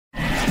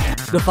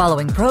The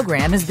following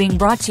program is being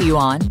brought to you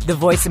on the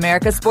Voice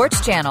America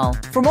Sports Channel.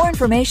 For more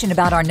information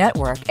about our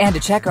network and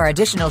to check our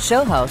additional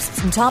show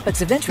hosts and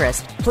topics of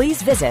interest,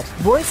 please visit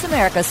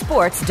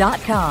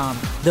voiceamericasports.com.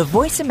 The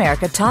Voice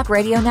America Talk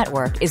Radio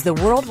Network is the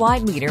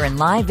worldwide leader in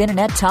live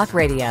Internet talk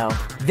radio.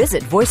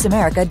 Visit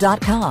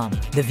voiceamerica.com.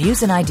 The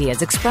views and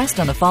ideas expressed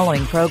on the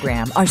following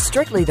program are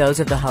strictly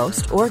those of the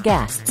host or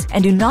guests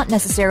and do not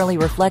necessarily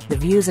reflect the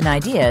views and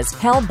ideas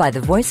held by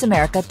the Voice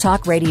America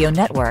Talk Radio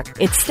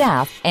Network, its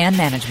staff, and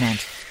management.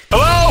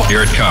 Hello?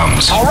 Here it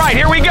comes. All right,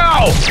 here we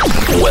go.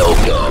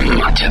 Welcome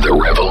to the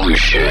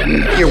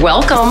revolution. You're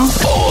welcome.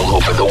 All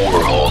over the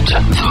world,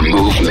 the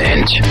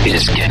movement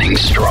is getting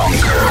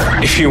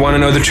stronger. If you want to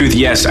know the truth,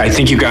 yes, I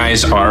think you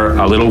guys are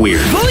a little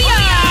weird.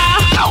 Booyah!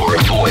 Our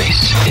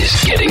voice is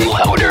getting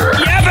louder.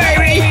 Yeah,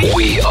 baby!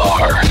 We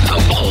are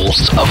the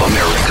pulse of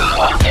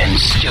America and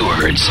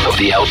stewards of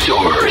the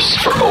outdoors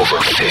for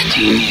over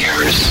 15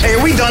 years. Hey,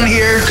 are we done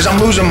here? Because I'm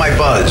losing my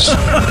buzz.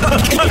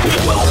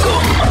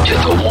 Welcome to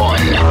the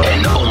one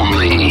and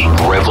only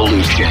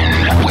Revolution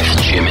with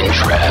Jim and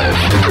Trav.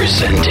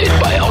 Presented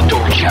by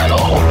Outdoor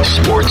Channel,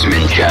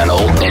 Sportsman Channel,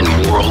 and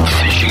World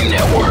Fishing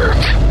Network.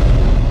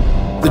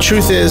 The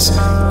truth is,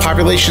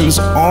 populations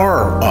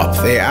are up.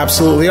 They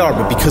absolutely are,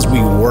 but because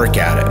we work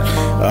at it.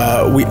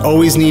 We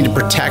always need to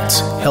protect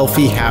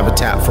healthy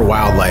habitat for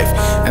wildlife,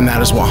 and that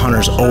is what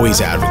hunters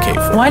always advocate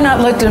for. Why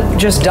not let them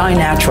just die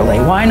naturally?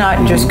 Why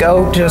not just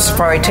go to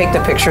safari, take the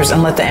pictures,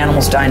 and let the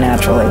animals die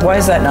naturally? Why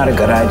is that not a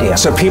good idea?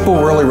 So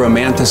people really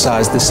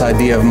romanticize this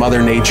idea of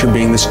Mother Nature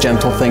being this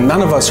gentle thing.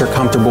 None of us are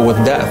comfortable with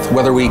death.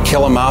 Whether we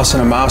kill a mouse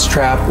in a mouse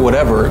trap,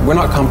 whatever, we're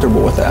not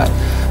comfortable with that.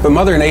 But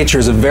Mother Nature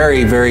is a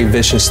very, very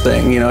vicious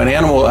thing. You know, an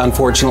animal,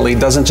 unfortunately,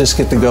 doesn't just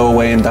get to go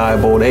away and die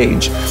of old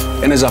age.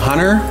 And as a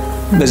hunter,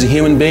 as a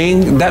human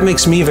being, that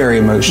makes me very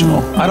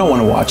emotional. I don't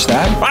want to watch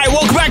that. All right,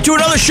 welcome back to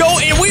another show,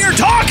 and we are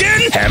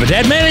talking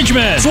habitat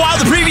management. So while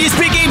the previous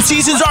big game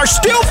seasons are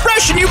still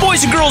fresh in you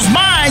boys and girls'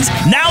 minds,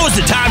 now is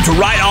the time to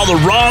right all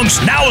the wrongs.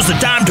 Now is the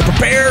time to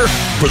prepare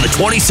for the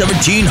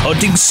 2017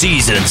 hunting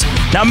seasons.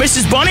 Now,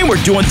 Mrs. Bunny,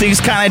 we're doing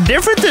things kind of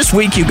different this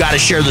week. You got to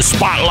share the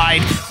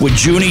spotlight with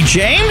Junie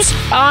James.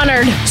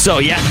 Honored. So,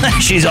 yeah,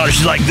 she's honored.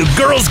 She's like, the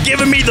girl's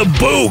giving me the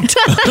boot.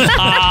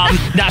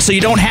 Now, so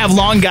you don't have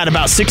long. Got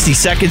about 60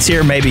 seconds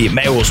here. Maybe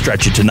we'll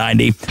stretch it to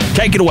 90.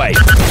 Take it away.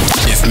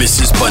 If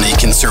Mrs. Bunny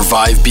can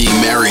survive being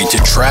married to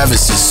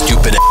Travis's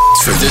stupid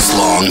ass for this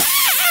long...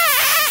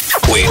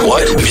 Wait,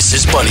 what?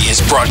 Mrs. Bunny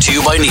is brought to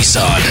you by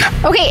Nissan.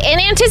 Okay, in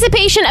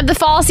anticipation of the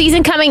fall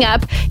season coming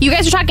up, you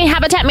guys are talking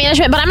habitat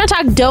management, but I'm going to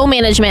talk doe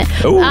management.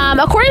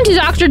 According to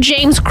Dr.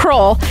 James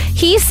Kroll,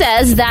 he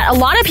says that a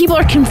lot of people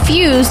are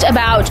confused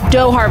about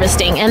doe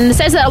harvesting, and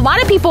says that a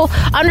lot of people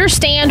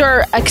understand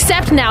or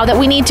accept now that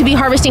we need to be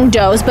harvesting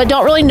does, but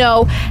don't really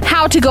know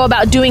how to go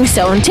about doing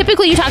so. And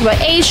typically you talk about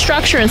age,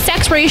 structure, and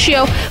sex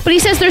ratio, but he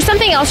says there's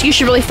something else you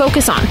should really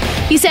focus on.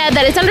 He said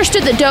that it's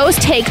understood that does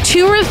take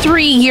 2 or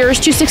 3 years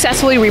to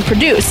successfully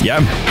reproduce. Yeah.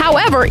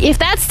 However, if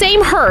that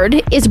same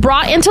herd is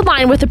brought into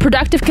line with the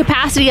productive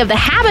capacity of the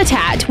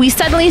habitat, we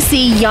suddenly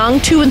see young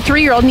 2- and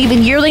 3-year-old and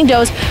even yearling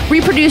does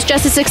reproduce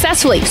just as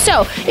successfully.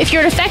 So, if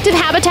you're an effective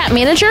habitat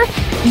manager,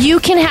 you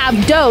can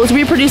have does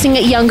reproducing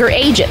at younger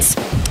ages.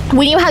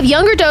 When you have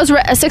younger does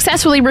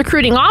successfully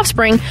recruiting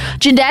offspring,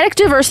 genetic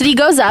diversity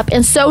goes up,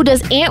 and so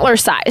does antler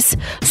size.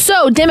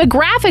 So,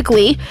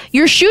 demographically,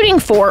 you're shooting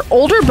for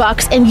older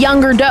bucks and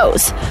younger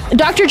does.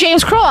 Dr.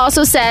 James Kroll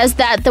also says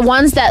that the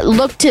ones that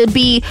look to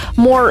be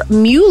more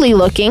muley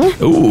looking,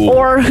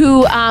 or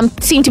who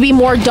seem to be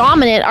more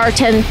dominant,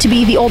 tend to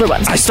be the older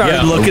ones. I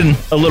started looking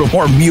a little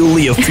more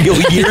muley a few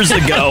years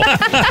ago.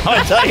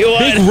 I'll tell you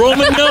what. Big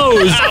Roman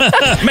nose.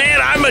 Man,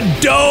 I'm a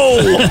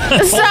doe.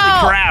 So,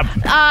 holy crap.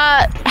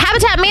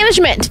 Habitat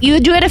management. You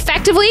do it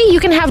effectively. You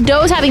can have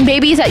does having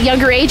babies at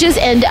younger ages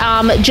and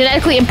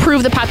genetically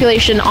improve the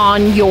population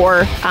on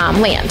your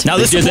land. Now,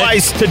 this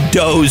applies to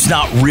does,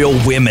 not real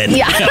women.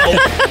 Yeah.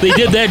 They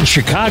did that in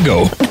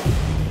Chicago.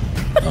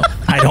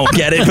 I don't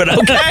get it, but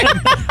okay.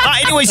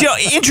 Anyways,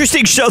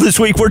 interesting show this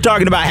week. We're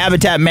talking about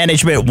habitat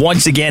management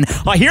once again.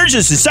 Here in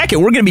just a second,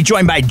 we're going to be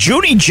joined by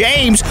Junie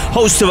James,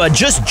 host of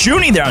Just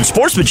Junie there on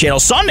Sportsman Channel,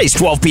 Sundays,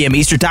 12 p.m.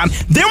 Eastern Time.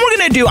 Then we're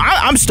going to do,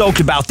 I'm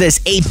stoked about this,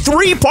 a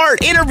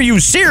 3-part interview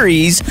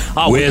series.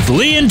 With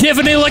Lee and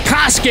Tiffany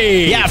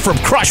Lakoski. Yeah, from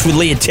Crush with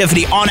Lee and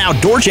Tiffany on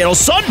Outdoor Channel,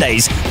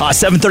 Sundays,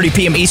 7:30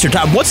 p.m. Eastern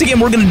Time. Once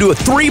again, we're going to do a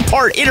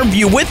 3-part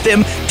interview with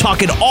them,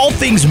 talking all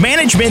things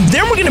management.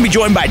 Then we're going to be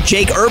joined by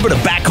Jake Urban of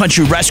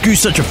Backcountry Rescue,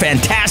 such a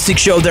fantastic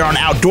show there on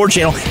Outdoor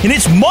Channel. And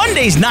it's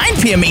Mondays, 9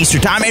 p.m. Eastern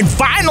Time. And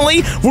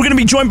finally, we're going to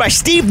be joined by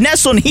Steve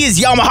Nessel, and he is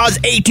Yamaha's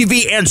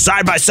ATV and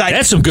side-by-side.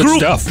 That's some good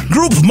stuff.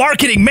 Group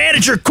marketing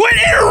manager. Quit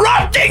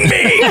interrupting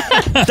me!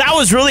 That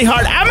was really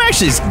hard. I'm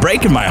actually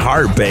breaking my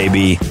heart,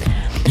 baby.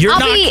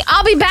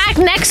 I'll be back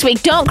next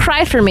week. Don't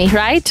cry for me,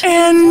 right?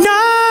 And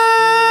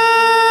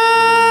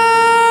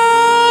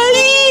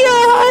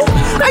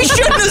I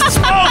shouldn't have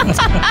smoked.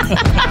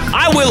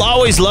 I will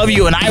always love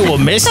you, and I will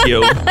miss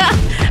you.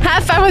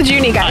 Have fun with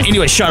Junie, guys.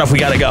 Anyway, shut up. We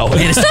got to go.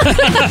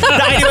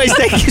 Anyways,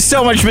 thank you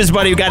so much, Miss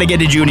Buddy. We got to get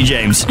to Junie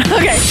James.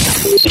 Okay.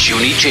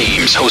 Junie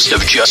James, host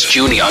of Just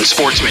Junie on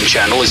Sportsman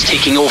Channel, is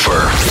taking over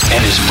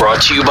and is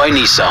brought to you by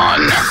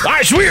Nissan. All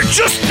right, so we are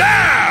just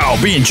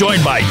now being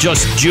joined by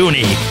Just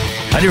Junie.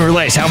 I didn't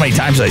realize how many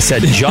times I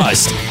said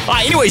just.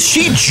 Anyways,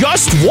 she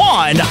just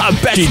won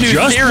Best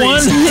New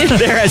Series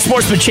there at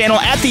Sportsman Channel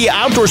at the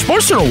Outdoor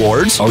Sportsman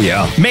Awards. Oh,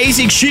 yeah.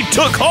 Amazing. She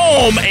took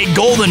home a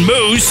golden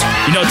moose.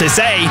 You know what they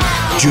say?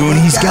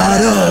 Junie's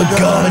got a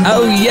gun.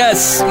 Oh,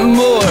 yes,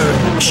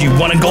 more. She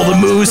won a golden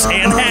moose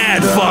and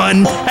had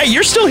fun. Hey,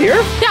 you're still here?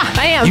 Yeah,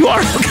 I am. You are?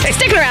 Okay.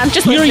 Sticking around.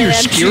 Just You know listening you're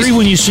in. scary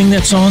when you sing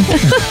that song?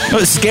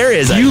 What's scary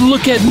is You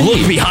look at me.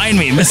 look behind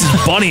me.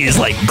 Mrs. Bunny is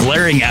like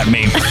glaring at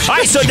me. All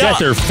right, so She now, got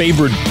their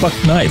favorite buck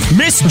knife.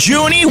 Miss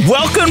Junie,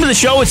 welcome to the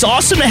show. It's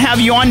awesome to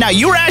have you on. Now,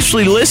 you were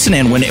actually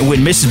listening when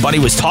Mrs. Bunny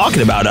was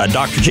talking about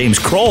Dr. James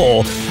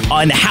Kroll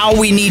on how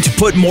we need to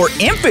put more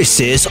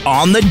emphasis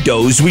on the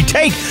does we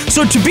take.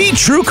 So to be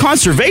true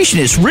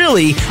conservationists,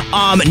 really,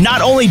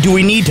 not only do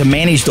we need to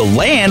manage the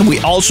land, we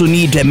also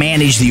need to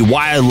manage the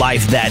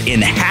wildlife that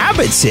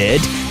inhabits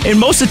it. And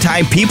most of the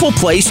time, people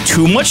place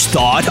too much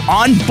thought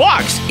on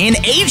bucks, in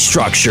age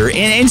structure,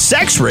 and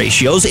sex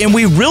ratios, and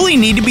we really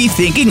need to be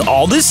thinking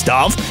all this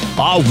stuff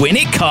when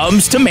it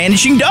comes to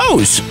managing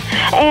does.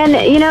 And,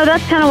 you know,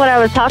 that's kind of what I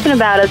was talking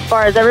about as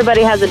far as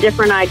everybody has a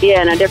different idea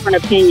and a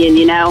different opinion,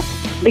 you know,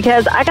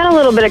 because I got a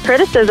little bit of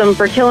criticism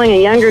for killing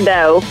a younger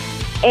doe.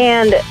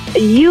 And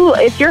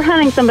if you're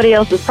hunting somebody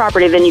else's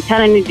property, then you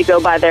kind of need to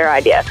go by their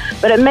idea.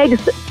 But it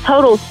makes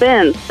total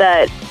sense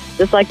that,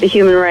 just like the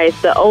human race,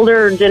 the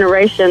older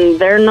generation,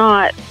 they're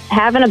not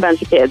having a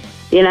bunch of kids,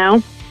 you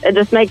know? It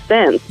just makes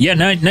sense. Yeah,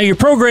 now your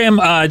program,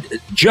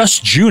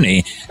 Just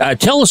Junie,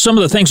 tell us some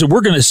of the things that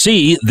we're going to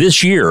see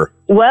this year.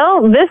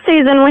 Well, this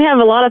season we have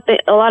a lot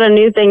of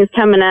new things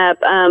coming up.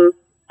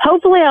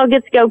 Hopefully I'll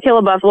get to go kill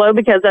a buffalo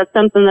because that's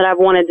something that I've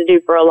wanted to do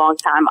for a long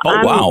time.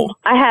 Oh, wow.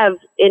 I have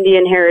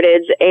Indian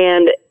heritage,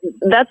 and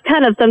that's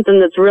kind of something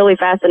that's really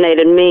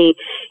fascinated me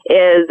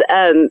is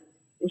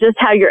just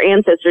how your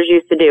ancestors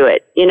used to do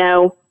it. You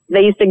know,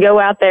 they used to go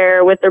out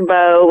there with their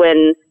bow,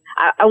 and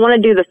I want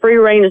to do the free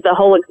range, the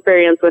whole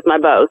experience with my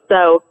bow.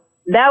 So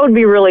that would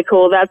be really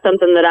cool. That's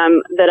something that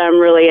I'm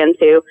really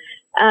into.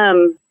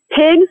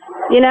 Pigs,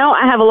 you know,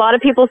 I have a lot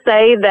of people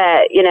say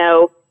that, you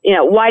know,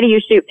 why do you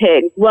shoot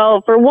pigs?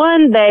 Well, for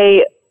one,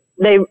 they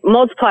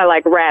multiply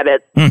like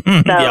rabbits.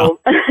 So,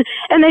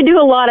 and they do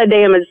a lot of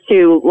damage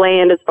to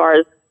land as far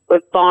as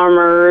with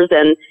farmers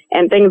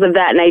and things of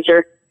that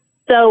nature.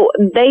 So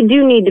they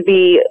do need to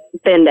be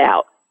thinned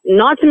out.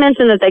 Not to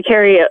mention that they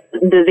carry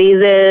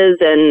diseases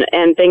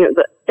and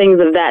things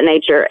of that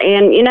nature.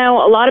 And, you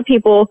know, a lot of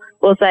people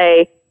will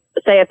say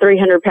a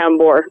 300-pound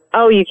boar,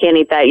 oh, you can't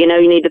eat that. You know,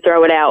 you need to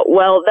throw it out.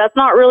 Well, that's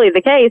not really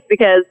the case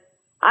because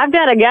I've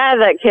got a guy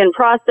that can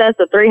process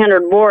a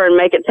 300 boar and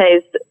make it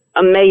taste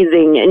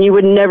amazing, and you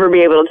would never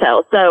be able to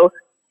tell. So,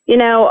 you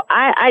know,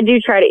 I do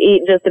try to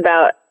eat just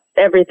about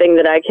everything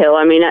that I kill.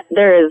 I mean,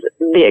 there is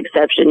the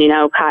exception, you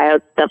know,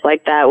 coyotes, stuff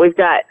like that. We've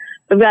got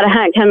a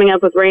hunt coming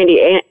up with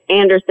Randy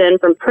Anderson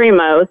from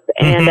Primos,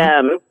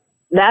 and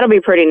that'll be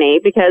pretty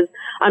neat because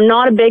I'm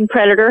not a big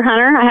predator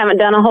hunter. I haven't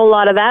done a whole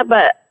lot of that,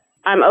 but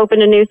I'm open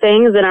to new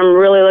things, and I'm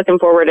really looking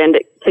forward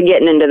to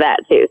getting into that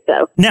too.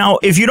 So now,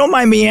 if you don't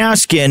mind me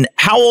asking,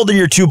 how old are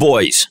your two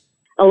boys?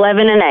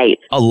 11 and 8.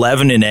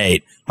 11 and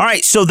 8. All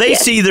right, so they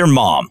see their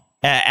mom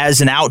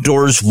as an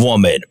outdoors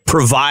woman,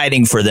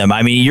 providing for them.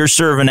 I mean, you're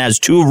serving as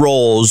two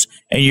roles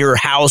in your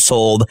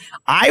household.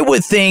 I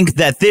would think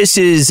that this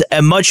is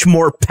a much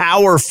more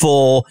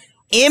powerful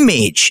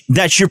image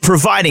that you're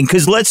providing,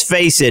 because let's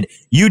face it,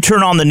 you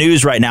turn on the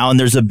news right now and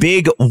there's a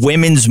big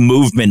women's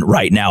movement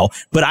right now,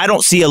 but I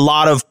don't see a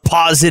lot of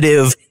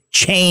positive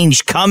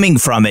change coming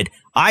from it.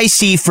 I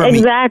see from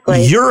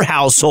your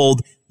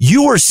household,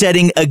 you are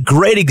setting a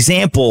great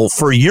example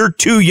for your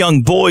two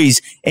young boys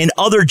and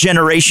other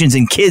generations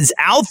and kids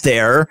out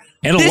there.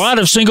 And a lot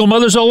of single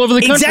mothers all over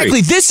the country.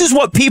 Exactly. This is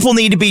what people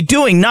need to be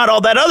doing, not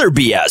all that other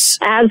BS.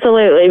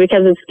 Absolutely,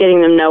 because it's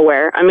getting them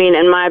nowhere. I mean,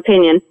 in my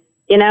opinion,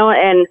 you know,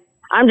 and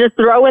I'm just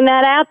throwing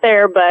that out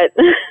there, but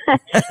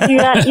you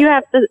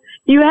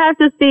have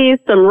to see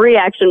some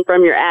reaction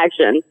from your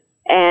action,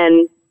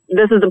 and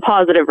this is a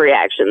positive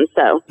reaction.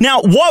 So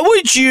now, what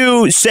would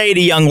you say to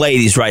young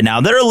ladies right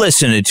now that are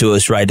listening to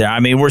us right now?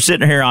 I mean, we're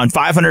sitting here on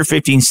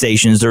 515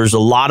 stations. There's a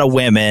lot of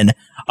women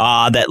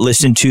that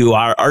listen to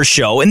our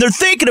show, and they're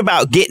thinking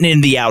about getting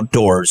into the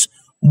outdoors.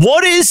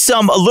 What is a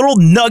little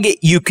nugget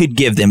you could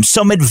give them?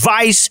 Some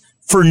advice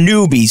for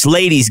newbies,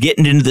 ladies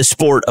getting into the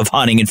sport of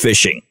hunting and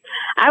fishing?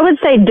 I would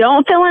say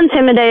don't feel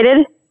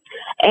intimidated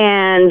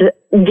and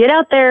get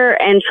out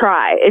there and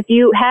try. If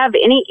you have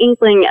any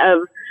inkling of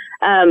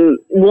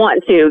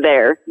want to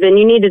there, then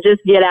you need to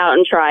just get out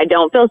and try.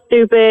 Don't feel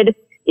stupid.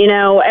 You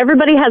know,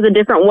 everybody has a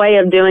different way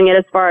of doing it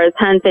as far as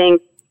hunting,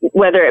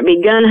 whether it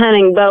be gun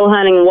hunting, bow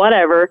hunting,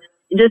 whatever.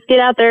 Just get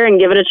out there and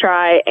give it a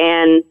try,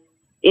 and,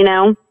 you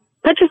know,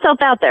 put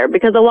yourself out there,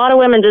 because a lot of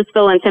women just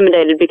feel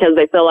intimidated because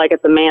they feel like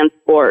it's a man's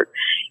sport.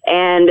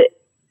 And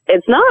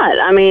it's not.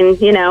 I mean,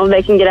 you know,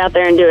 they can get out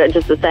there and do it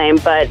just the same,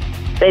 but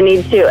they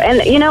need to.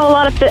 And, you know,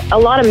 a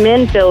lot of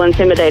men feel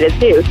intimidated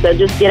too. So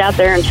just get out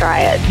there and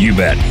try it. You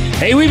bet.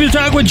 Hey, we've been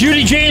talking with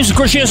Judy James. Of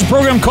course, she has a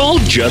program called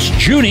Just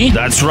Junie.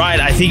 That's right.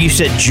 I think you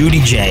said Judy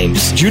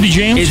James. Judy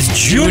James? It's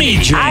Judy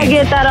James. I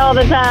get that all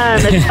the time.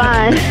 It's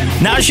fine.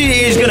 Now she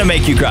is going to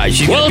make you cry.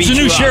 She's well, it's a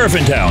new sheriff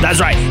in town. That's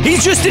right.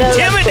 He's just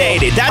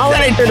intimidated. I'll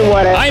answer to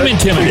whatever. I'm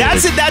intimidated.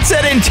 That's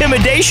that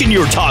intimidation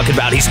you were talking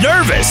about. He's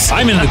nervous.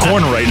 I'm in the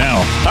corner right now.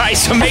 All right,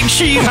 so make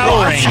sure you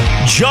watch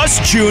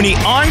Just Junie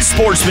on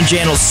Sportsman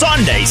Channel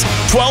Sundays,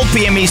 12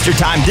 p.m. Eastern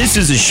Time. This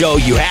is a show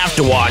you have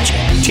to watch.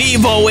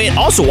 TiVo it.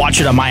 Also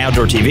watch it on My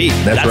Outdoor TV.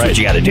 That's right. What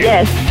you got to do.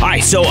 Yes. All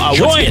right, so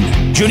join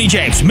Junie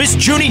James. Miss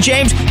Junie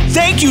James,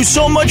 thank you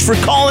so much for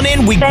calling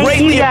in. We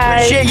greatly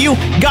appreciate you.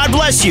 God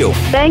bless you.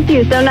 Thank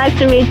you. So nice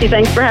to meet you.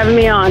 Thanks for having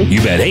me on.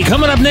 You bet. Hey,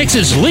 coming up next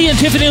is Lee and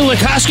Tiffany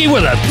Lukoski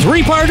with a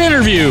 3-part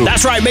interview.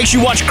 That's right. Make sure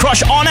you watch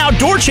Crush on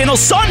Outdoor Channel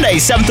Sunday,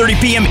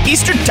 7:30 p.m.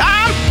 Eastern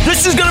Time.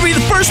 This is going to be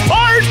the first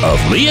part of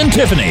Lee and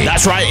Tiffany.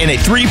 That's right, in a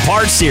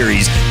 3-part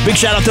series. Big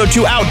shout out, though,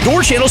 to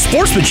Outdoor Channel,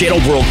 Sportsman Channel,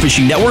 World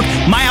Fishing Network,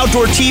 My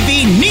Outdoor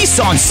TV,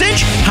 Nissan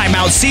Cinch, High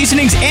Mount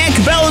Seasonings, and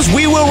Cabela's.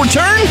 We will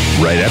return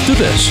right after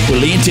this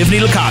with Lee and Tiffany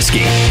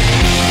Lukoski.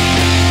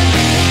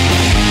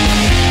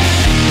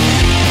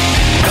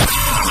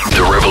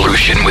 The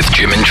Revolution with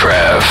Jim and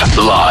Trav.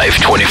 Live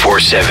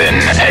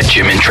 24/7 at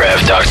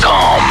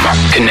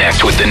jimandtrav.com.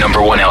 Connect with the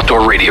 #1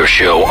 outdoor radio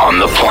show on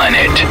the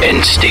planet.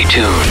 And stay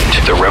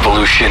tuned. The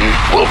Revolution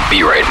will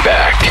be right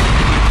back.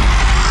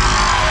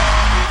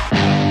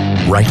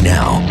 Right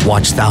now,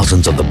 watch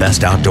thousands of the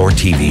best outdoor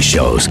TV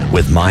shows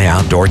with My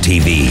Outdoor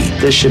TV.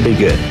 This should be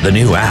good. The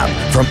new app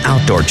from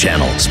Outdoor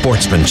Channel,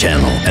 Sportsman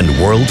Channel, and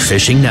World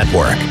Fishing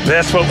Network.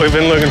 That's what we've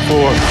been looking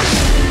for.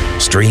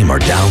 Stream or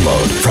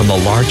download from the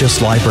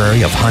largest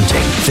library of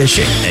hunting,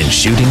 fishing, and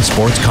shooting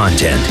sports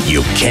content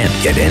you can't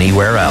get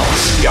anywhere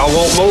else. Y'all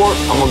want more?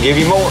 I'm going to give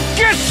you more.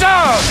 Get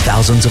some!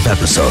 Thousands of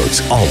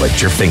episodes, all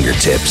at your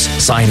fingertips.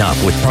 Sign up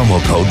with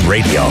promo code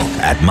RADIO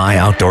at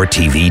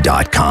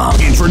myoutdoortv.com.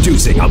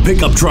 Introducing a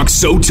pickup truck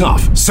so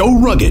tough, so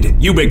rugged,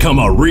 you become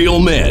a real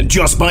man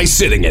just by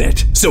sitting in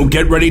it. So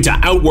get ready to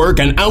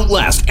outwork and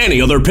outlast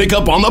any other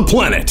pickup on the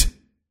planet.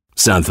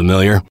 Sound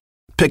familiar?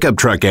 Pickup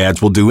truck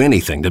ads will do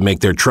anything to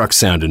make their truck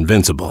sound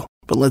invincible.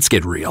 But let's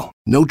get real.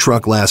 No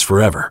truck lasts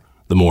forever.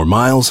 The more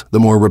miles, the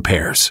more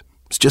repairs.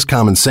 It's just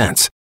common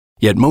sense.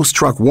 Yet most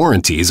truck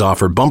warranties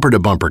offer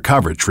bumper-to-bumper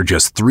coverage for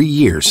just 3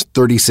 years,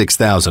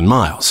 36,000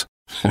 miles.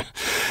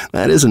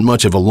 That isn't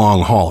much of a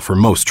long haul for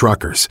most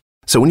truckers.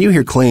 So when you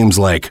hear claims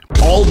like,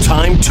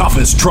 all-time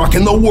toughest truck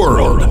in the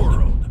world,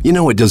 you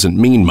know it doesn't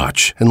mean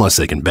much unless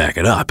they can back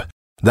it up.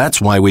 That's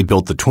why we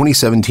built the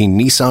 2017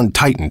 Nissan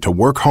Titan to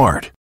work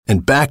hard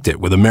and backed it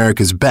with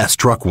America's best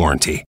truck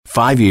warranty.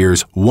 5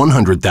 years,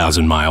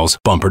 100,000 miles,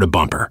 bumper to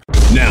bumper.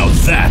 Now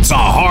that's a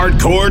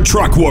hardcore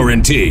truck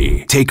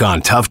warranty. Take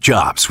on tough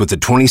jobs with the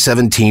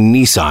 2017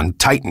 Nissan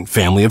Titan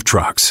family of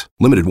trucks.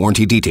 Limited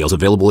warranty details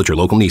available at your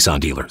local Nissan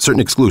dealer.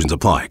 Certain exclusions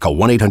apply. Call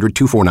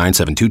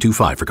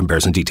 1-800-249-7225 for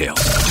comparison details.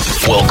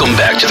 Welcome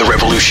back to The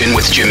Revolution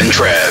with Jim and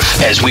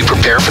Trav as we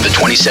prepare for the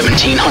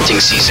 2017 hunting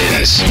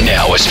seasons.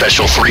 Now a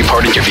special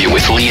 3-part interview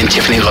with Lee and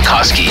Tiffany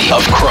Lukoski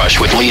of Crush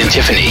with Lee and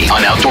Tiffany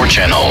on Outdoor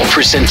Channel,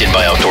 presented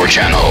by Outdoor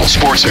Channel,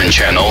 Sportsman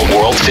Channel,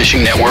 World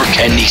Fishing Network,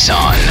 and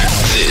Nissan.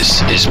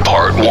 This is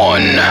part 1.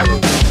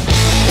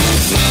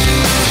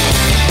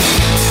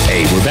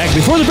 Hey, we're back.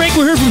 Before the break,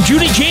 we heard from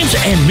Judy James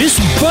and Miss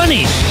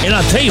Bunny. And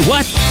I'll tell you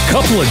what,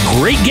 couple of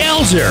great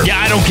gals there. Yeah,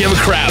 I don't give a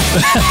crap.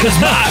 Because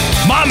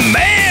my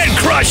man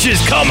Crush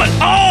is coming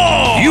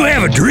on. You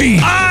have a dream.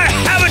 I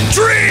have a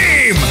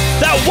dream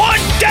that one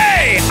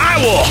day I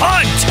will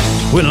hunt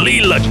with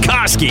Lee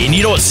Lukoski. And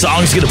you know what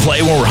song's going to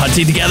play when we're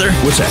hunting together?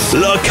 What's that?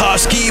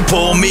 Lukoski,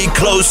 pull me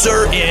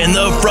closer in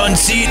the front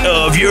seat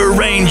of your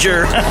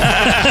Ranger.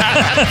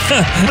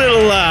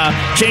 Little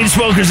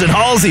Chainsmokers and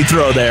Halsey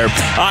throw there.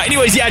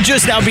 Anyways, yeah,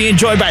 just now being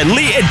joined by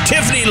Lee and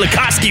Tiffany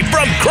Lukoski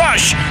from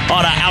Crush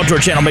on Outdoor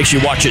Channel. Make sure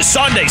you watch it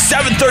Sunday,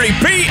 7:30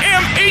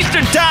 p.m.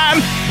 Eastern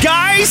Time.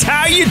 Guys,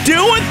 how you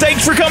doing?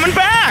 Thanks for coming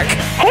back.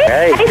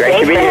 Hey, great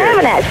to be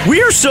here.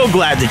 We are so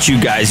glad that you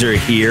guys are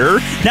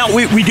here. Now,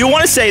 we do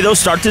want to say, though,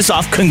 start this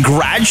off.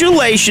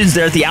 Congratulations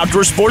there at the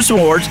Outdoor Sports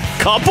Awards.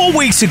 Couple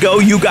weeks ago,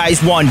 you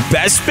guys won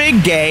Best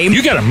Big Game.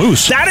 You got a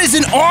moose. That is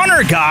an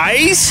honor,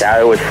 guys.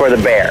 It was for the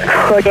bear.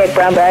 Poor Dick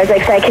Brown Bear. I was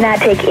like, so I cannot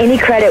take any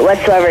credit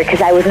whatsoever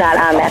because I was not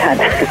on that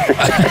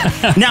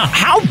hunt. Now,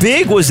 how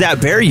big was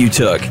that bear you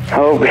took?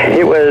 Oh,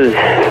 it was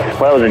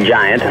a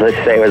giant. Let's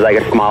say it was like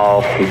a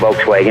small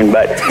Volkswagen,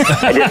 but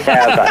I just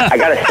have, I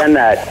got to send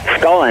that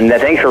skull in.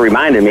 Thanks for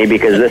reminding me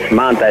because this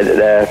month,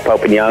 the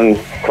Pope and Young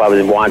Club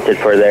is wanted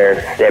for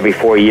every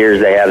 4 years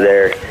they have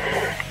their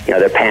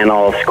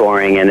panel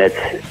scoring, and it's,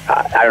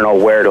 I don't know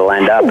where it'll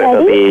end up.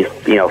 It'll be,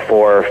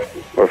 4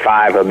 or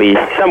 5. It'll be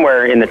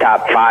somewhere in the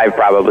top 5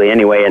 probably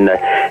anyway in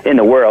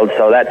the world.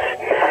 So that's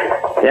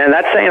Yeah, and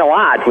that's saying a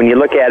lot when you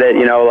look at it.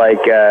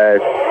 Like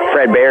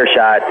Fred Bear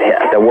shot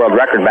the world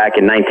record back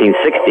in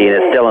 1960, and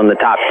it's still in the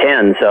top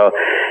 10. So,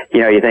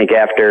 you think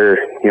after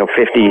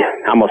 50,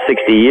 almost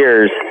 60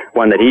 years,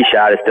 one that he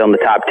shot is still in the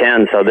top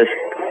 10. So this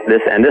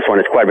one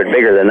is quite a bit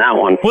bigger than that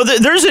one. Well,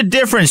 there's a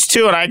difference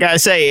too, and I gotta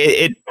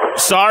say,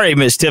 sorry,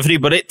 Miss Tiffany,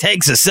 but it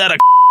takes a set of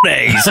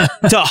days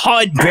to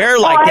hunt bear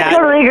like that. I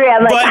totally agree.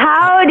 I'm like,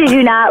 how did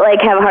you not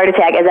have a heart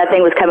attack as that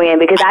thing was coming in?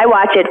 Because I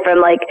watch it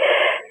from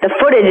the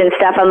footage and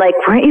stuff. I'm like,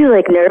 weren't you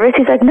nervous?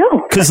 He's like,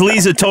 no. Because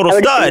Lee's a total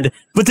stud.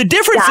 But the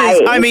difference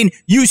is,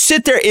 you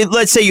sit there.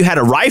 Let's say you had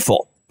a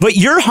rifle, but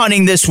you're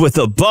hunting this with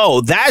a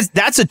bow.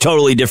 That's a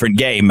totally different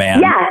game,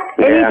 man. Yeah.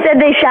 And he said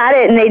they shot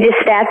it and they just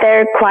sat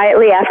there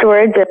quietly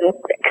afterwards. And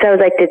cause I was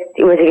like,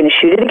 was he going to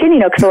shoot it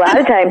again? Because a lot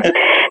of times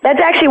that's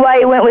actually why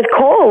he went with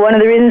Cole. One of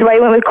the reasons why he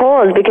went with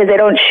Cole is because they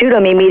don't shoot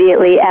him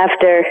immediately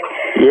after.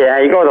 Yeah,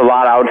 you go with a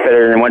lot of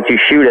outfitters, and once you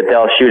shoot it,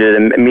 they'll shoot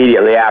it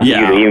immediately after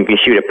you do. Even if you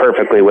shoot it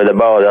perfectly with a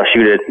bow, they'll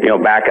shoot it,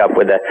 back up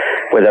with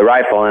a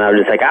rifle. And I was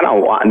just like, I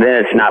don't want. And then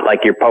it's not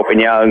like your Pope and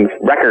Young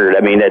record.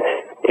 I mean, it's.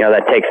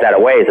 That takes that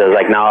away. So I was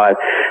like, no, I'm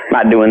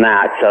not doing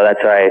that. So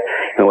that's why I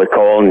went with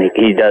Cole, and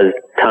he does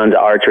tons of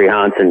archery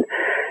hunts. And,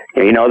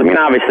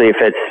 obviously if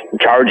it's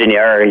charging you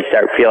or you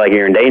start feel like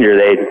you're in danger,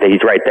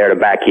 he's right there to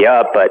back you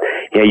up. But,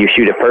 you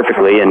shoot it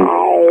perfectly. And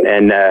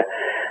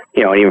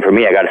even for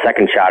me, I got a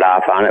second shot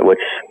off on it, which,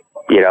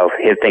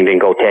 his thing didn't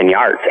go 10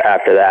 yards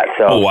after that.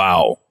 So,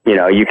 wow.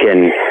 You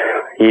can...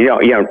 You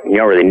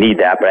don't really need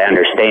that, but I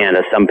understand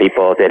that some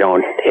people, if they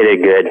don't hit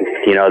it good,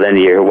 then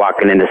you're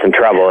walking into some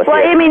trouble.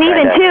 Well, even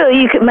too,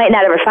 you might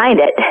not ever find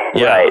it.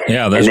 Yeah. Right.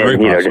 Yeah, that's and then, very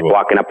possible. Just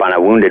walking up on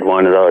a wounded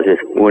one of those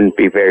just wouldn't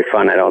be very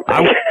fun, I don't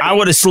think. I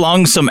would have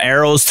slung some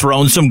arrows,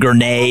 thrown some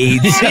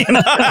grenades,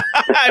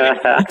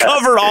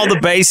 covered all the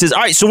bases. All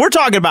right, so we're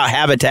talking about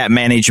habitat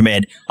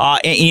management.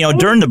 And,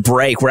 during the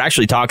break, we're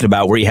actually talking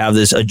about where you have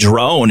a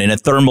drone and a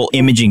thermal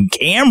imaging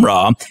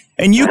camera.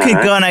 And you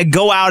can kind of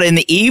go out in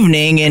the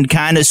evening and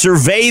kind of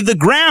survey the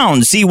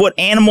ground, see what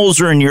animals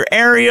are in your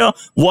area,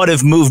 what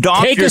have moved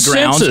off your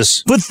ground.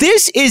 Census. But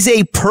this is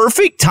a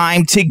perfect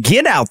time to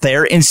get out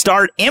there and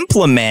start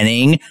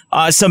implementing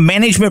some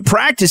management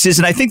practices.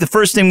 And I think the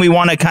first thing we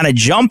want to kind of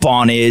jump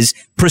on is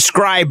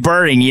prescribed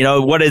burning.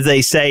 What did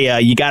they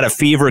say? You got a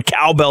fever,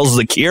 cowbell's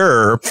the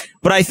cure.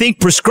 But I think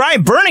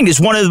prescribed burning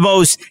is one of the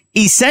most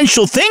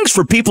essential things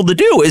for people to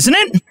do, isn't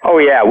it? Oh,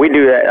 yeah. We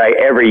do that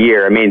every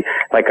year. I mean,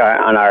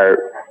 on our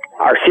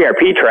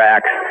CRP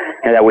tracks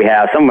that we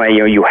have,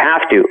 you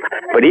have to.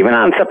 But even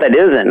on stuff that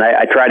isn't,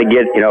 I try to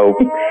get,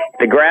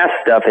 the grass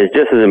stuff is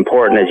just as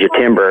important as your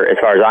timber as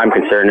far as I'm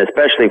concerned,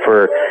 especially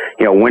for,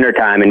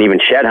 wintertime and even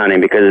shed hunting,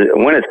 because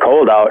when it's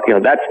cold out,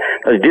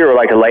 those deer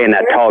like to lay in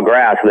that tall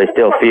grass so they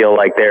still feel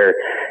like they're,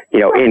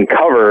 in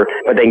cover,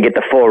 but they can get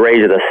the full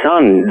rays of the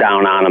sun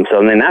down on them.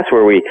 So then that's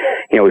where we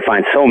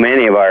find so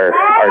many of our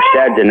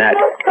sheds in that,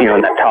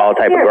 that tall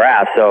type of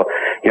grass. So,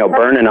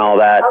 burning all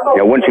that,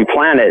 once we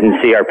plant it in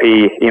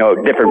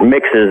CRP, different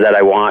mixes that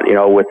I want,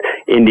 with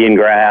Indian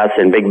grass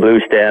and big blue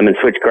stem and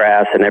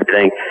switchgrass and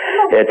everything,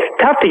 it's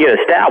tough to get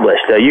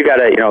established. So you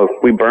gotta,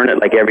 we burn it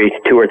like every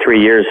 2 or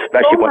 3 years,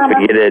 especially once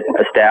we get it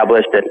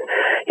established and,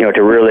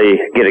 to really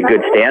get a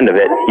good stand of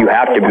it, you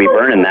have to be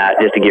burning that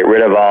just to get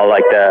rid of all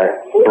like the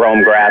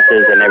brome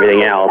grasses and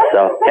everything else.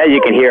 So as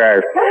you can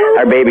hear,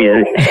 our baby,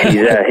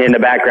 he's in the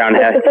background.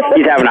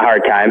 He's having a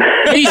hard time.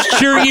 He's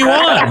cheering you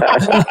on.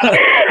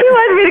 He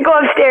wants me to go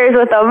upstairs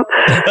with him.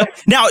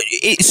 Now,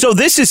 so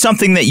this is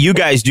something that you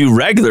guys do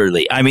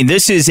regularly. I mean,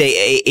 this is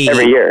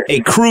every year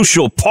a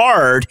crucial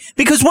part,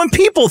 because when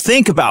people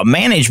think about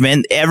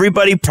management,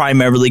 everybody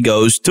primarily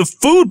goes to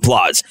food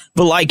plots.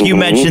 But like you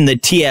mentioned, the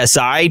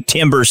TSI,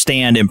 timber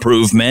stand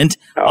improvement.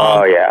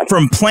 Oh, yeah.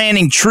 From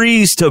planting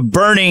trees to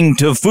burning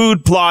to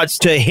food plots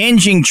to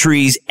hinging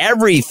trees,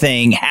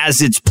 everything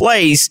has its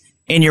place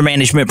in your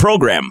management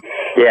program.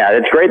 Yeah,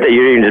 it's great that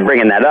you're even just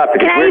bringing that up.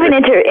 Can I even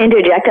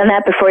interject on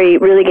that before you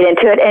really get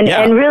into it?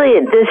 And really,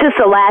 this is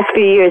the last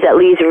few years that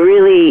Lee's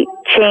really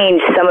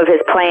changed some of his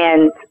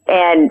plans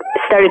and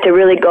started to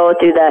really go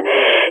through the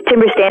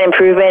timber stand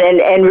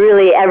improvement and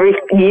really every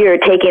year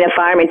taking a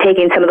farm and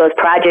taking some of those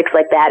projects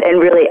like that and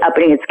really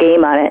upping its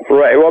game on it.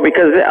 Right. Well,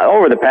 because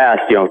over the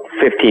past,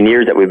 15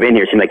 years that we've been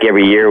here, it seems like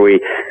every year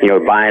we,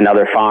 buy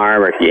another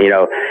farm or,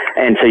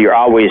 and so you're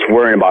always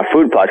worrying about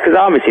food plots because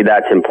obviously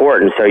that's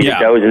important. So you're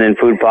dozing in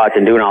food plots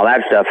and doing all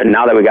that stuff. And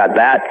now that we got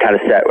that kind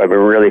of set, we've been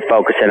really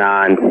focusing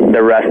on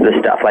the rest of the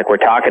stuff like we're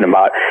talking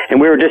about. And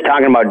we were just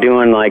talking about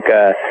doing like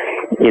a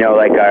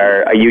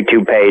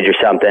YouTube page or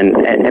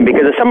something. And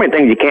because there's so many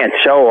things you can't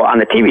show on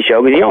the TV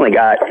show because you only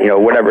got,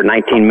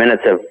 19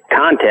 minutes of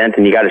content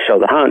and you got to show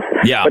the hunts.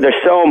 Yeah. But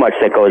there's so much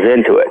that goes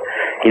into it.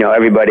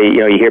 Everybody,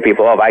 you hear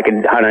people, if I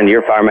could hunt on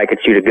your farm, I could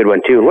shoot a good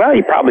one too. Well,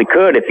 you probably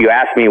could if you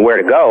asked me where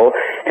to go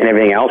and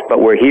everything else.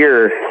 But we're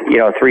here,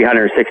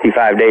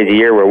 365 days a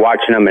year. We're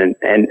watching them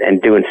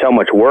and doing so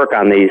much work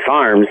on these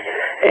farms.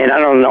 And I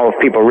don't know if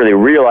people really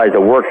realize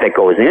the work that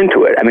goes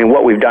into it. I mean,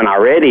 what we've done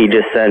already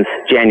just since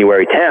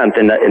January 10th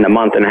in the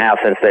month and a half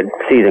since the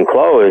season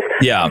closed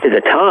is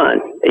a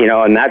ton,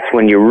 and that's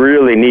when you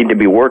really need to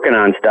be working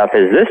on stuff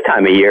is this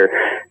time of year,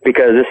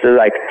 because this is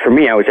like, for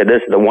me, I would say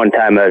this is the one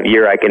time of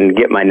year I can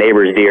get my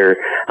neighbor's deer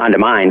onto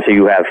mine. So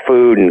you have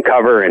food and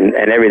cover and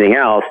everything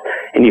else,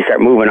 and you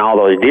start moving all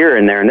those deer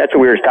in there. And that's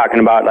what we were talking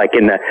about, like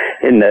in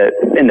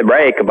the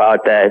break,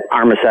 about the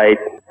Armacite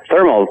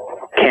thermal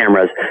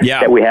cameras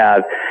that we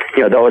have,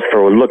 those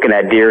for looking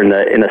at deer in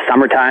the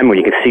summertime when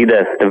you can see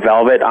the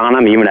velvet on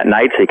them, even at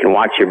night, so you can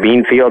watch your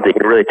bean fields. You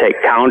can really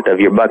take count of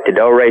your buck to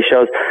doe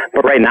ratios.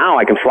 But right now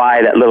I can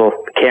fly that little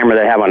camera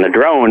that I have on the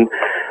drone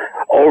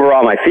over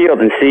all my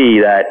fields and see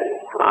that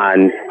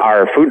on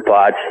our food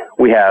plots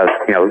we have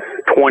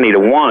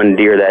 20-1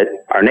 deer that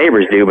our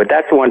neighbors do, but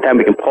that's the one time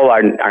we can pull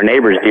our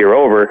neighbors' deer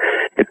over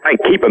and try and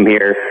keep them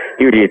here,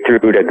 usually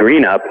through to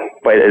green up,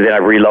 but then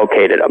I've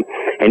relocated them.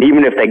 And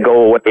even if they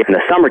go away in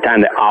the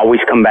summertime, they always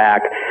come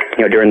back,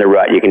 during the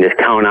rut. You can just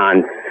count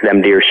on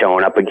them deer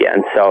showing up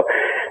again. So,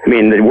 I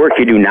mean, the work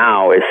you do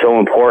now is so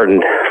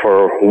important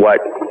for what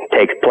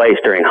takes place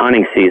during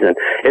hunting season.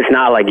 It's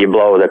not like you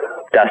blow the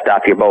dust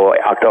off your bow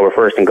October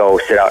 1st and go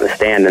sit out in the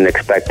stand and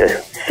expect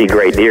to see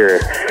great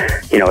deer.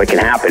 It can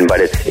happen, but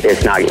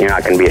it's not. You're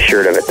not going to be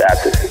assured of it.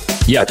 That's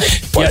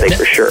one thing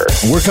for sure.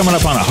 We're coming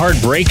up on a hard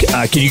break.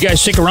 Can you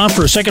guys stick around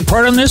for a second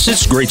part on this?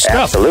 It's great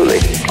stuff. Absolutely.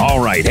 All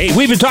right. Hey,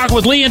 we've been talking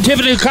with Lee and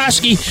Tiffany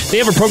Lukoski. They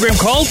have a program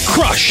called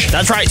Crush.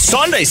 That's right.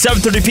 Sunday,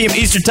 7:30 p.m.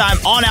 Eastern Time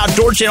on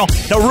Outdoor Channel.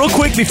 Now, real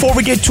quick, before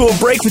we get to a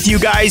break with you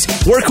guys,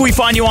 where can we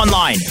find you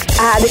online?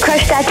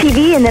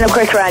 TheCrush.tv, and then, of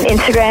course, we're on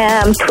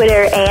Instagram,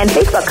 Twitter, and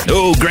Facebook.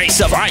 Oh, great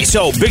stuff. All right,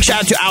 so big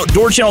shout out to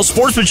Outdoor Channel,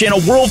 Sportsman Channel,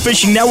 World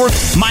Fishing Network,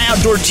 My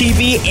Outdoor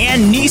TV,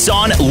 and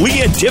Nissan.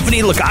 Lee and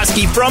Tiffany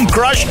Lukoski from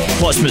Crush,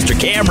 plus Mr.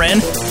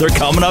 Cameron. They're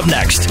coming up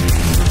next.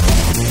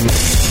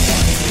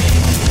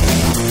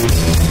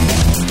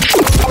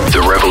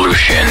 The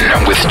Revolution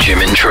with Jim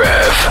and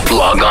Trav.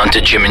 Log on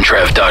to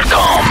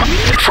jimandtrav.com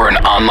for an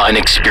online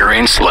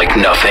experience like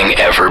nothing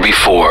ever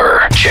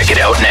before. Check it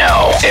out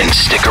now and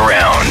stick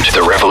around.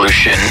 The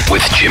Revolution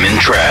with Jim and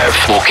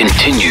Trav will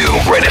continue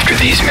right after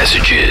these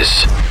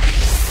messages.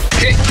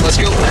 Okay, let's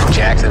go.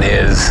 Jackson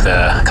is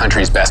the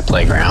country's best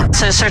playground.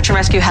 So search and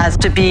rescue has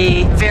to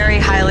be very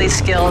highly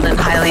skilled and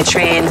highly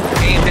trained.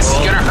 Hey, this is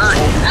gonna hurt.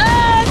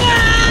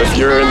 If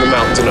you're in the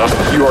mountains enough,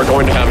 you are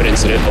going to have an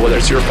incident, whether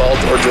it's your fault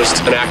or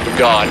just an act of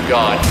God.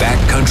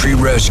 Backcountry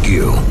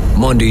Rescue,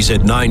 Mondays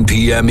at 9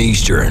 p.m.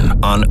 Eastern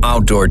on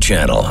Outdoor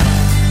Channel.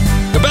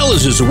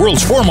 Cabela's is the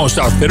world's foremost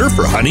outfitter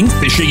for hunting,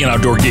 fishing, and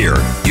outdoor gear.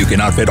 You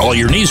can outfit all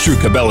your needs through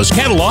Cabela's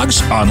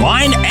catalogs,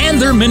 online, and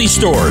their mini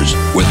stores.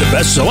 With the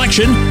best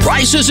selection,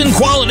 prices, and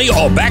quality,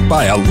 all backed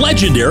by a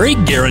legendary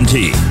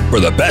guarantee. For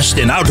the best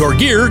in outdoor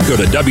gear, go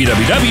to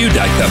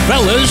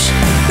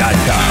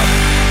www.cabela's.com.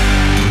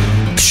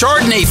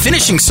 Chardonnay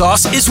finishing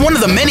sauce is one of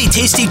the many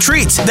tasty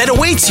treats that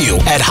awaits you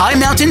at High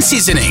Mountain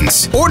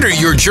Seasonings. Order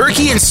your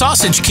jerky and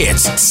sausage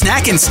kits,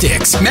 snack and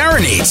sticks,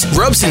 marinades,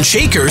 rubs and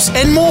shakers,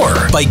 and more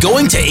by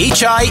going to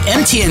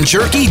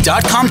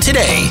HIMTNJerky.com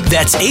today.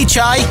 That's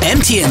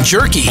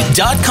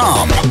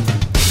HIMTNJerky.com.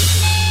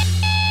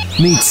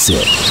 Meet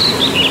Sid.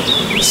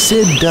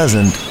 Sid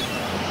doesn't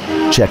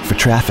check for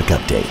traffic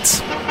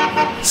updates.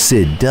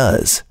 Sid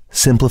does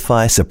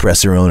simplify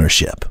suppressor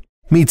ownership.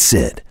 Meet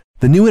Sid,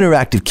 the new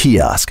interactive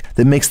kiosk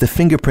that makes the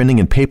fingerprinting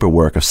and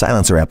paperwork of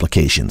silencer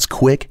applications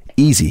quick,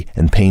 easy,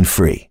 and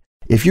pain-free.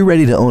 If you're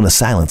ready to own a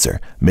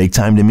silencer, make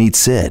time to meet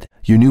Sid,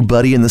 your new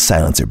buddy in the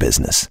silencer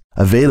business.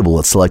 Available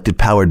at selected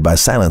Powered by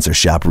Silencer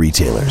shop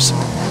retailers.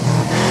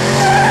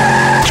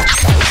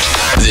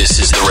 This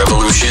is The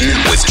Revolution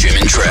with Jim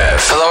and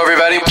Trav. Hello,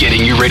 everybody.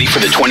 Getting you ready for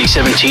the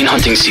 2017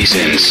 hunting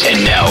seasons.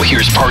 And now,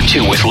 here's part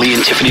 2 with Lee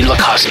and Tiffany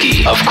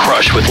Lukoski of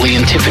Crush with Lee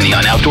and Tiffany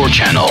on Outdoor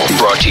Channel.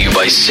 Brought to you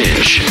by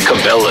Cinch,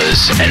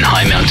 Cabela's, and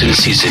High Mountain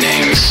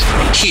Seasonings.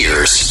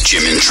 Here's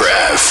Jim and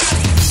Trav.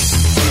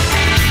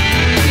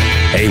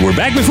 Hey, we're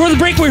back. Before the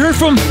break, we heard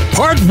from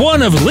part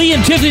 1 of Lee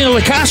and Tiffany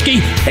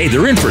Lukoski. Hey,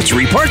 they're in for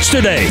 3 parts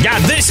today. Yeah,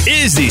 this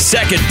is the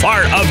second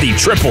part of the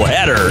triple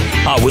header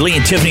with Lee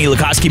and Tiffany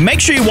Lukoski.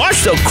 Make sure you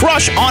watch the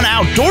Crush on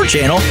Outdoor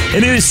Channel,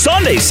 and it is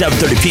Sunday,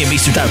 7:30 p.m.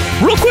 Eastern Time.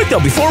 Real quick, though,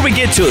 before we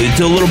get to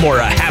a little more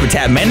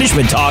habitat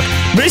management talk,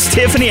 Miss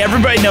Tiffany,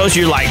 everybody knows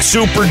you're like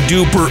super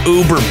duper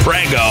uber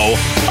prego.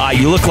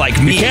 You look like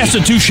me. You cast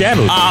the 2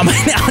 shadows.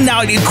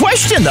 Now,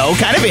 question, though,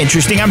 kind of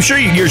interesting. I'm sure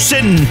you're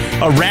sitting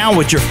around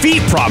with your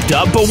feet propped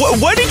up. But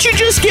what did you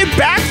just get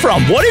back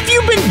from? What have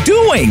you been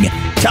doing?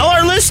 Tell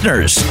our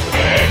listeners.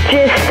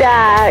 Just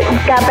got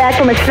back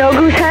from a snow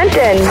goose hunt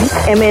and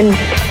am in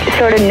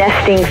sort of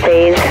nesting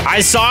phase.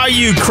 I saw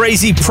you,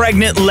 crazy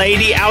pregnant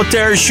lady, out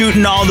there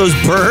shooting all those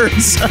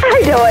birds.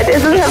 I know it.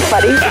 Isn't that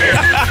funny?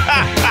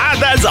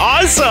 That's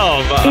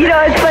awesome.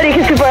 It's funny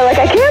because people are like,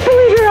 I can't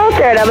believe you're out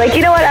there. And I'm like,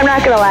 you know what? I'm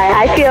not going to lie.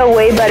 I feel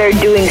way better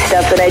doing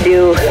stuff than I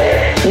do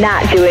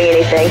not doing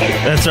anything.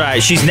 That's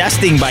right. She's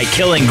nesting by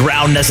killing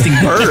ground nesting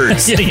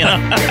birds. You know?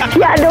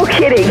 Yeah, no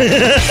kidding.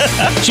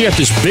 She got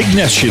this big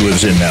nest she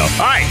lives in now.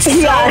 All right.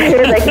 Yeah, it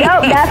was like,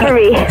 nope, not for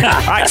me.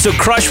 All right, so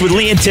Crush with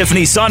Lee and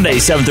Tiffany, Sunday,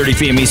 7:30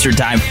 p.m. Eastern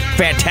Time.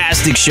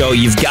 Fantastic show.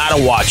 You've got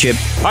to watch it.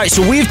 All right,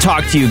 so we've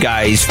talked to you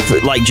guys,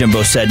 like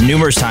Jimbo said,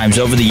 numerous times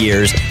over the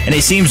years, and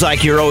it seems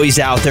like you're always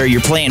out there.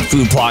 You're planting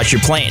food plots.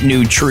 You're planting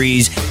new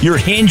trees. You're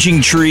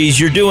hinging trees.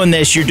 You're doing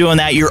this. You're doing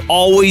that. You're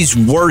always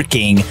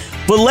working.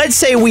 But let's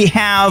say we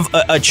have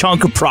a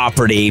chunk of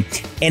property,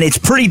 and it's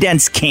pretty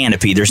dense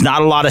canopy. There's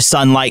not a lot of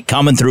sunlight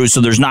coming through,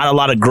 so there's not a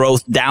lot of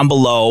growth down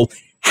below.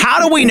 How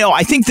do we know?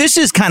 I think this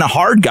is kind of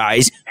hard,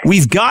 guys.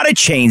 We've got a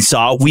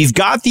chainsaw. We've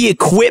got the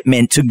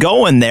equipment to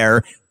go in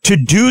there to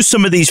do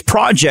some of these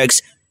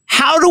projects.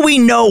 How do we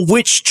know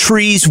which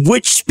trees,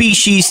 which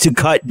species to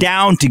cut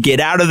down, to get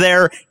out of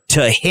there,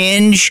 to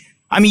hinge?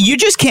 I mean, you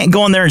just can't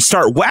go in there and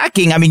start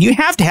whacking. I mean, you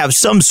have to have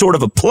some sort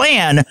of a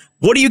plan.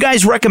 What do you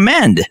guys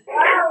recommend?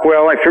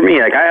 Well, like for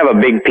me, like I have a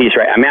big piece,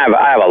 right? I mean,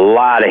 I have a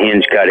lot of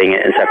hinge cutting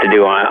and stuff to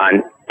do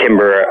on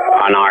timber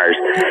on ours.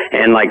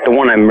 And like the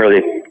one I'm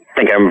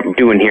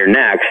doing here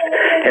next,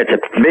 it's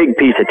a big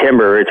piece of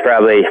timber. It's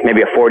probably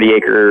maybe a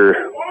 40-acre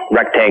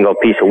rectangle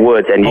piece of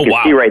woods, and you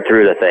can see right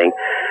through the thing.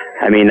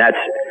 I mean, that's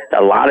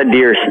a lot of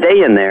deer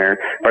stay in there,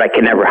 but I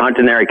can never hunt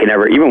in there. I can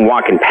never, even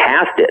walking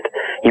past it,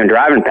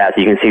 driving past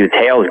it, you can see the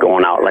tails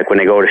going out. Like when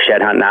they go to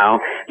shed hunt now,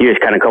 you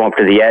just kind of come up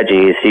to the edge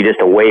and you see just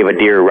a wave of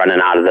deer running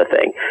out of the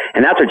thing.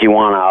 And that's what you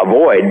want to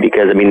avoid,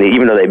 because, I mean,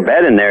 even though they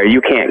bed in there,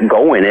 you can't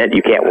go in it.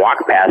 You can't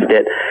walk past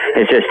it.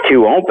 It's just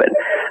too open.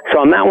 So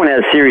on that one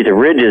has a series of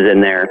ridges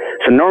in there.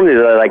 So normally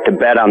they like to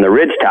bed on the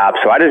ridge top.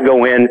 So I just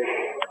go in,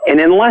 and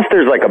unless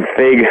there's like a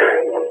big,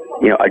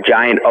 a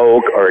giant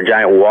oak or a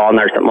giant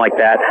walnut or something like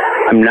that,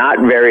 I'm not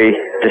very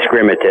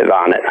discriminative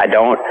on it. I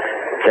don't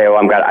say,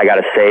 I got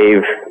to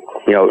save,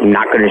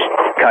 not going to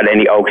cut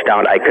any oaks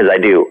down, because I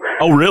do.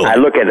 Oh, really? I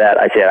look at that.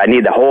 I say, I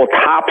need the whole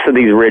tops of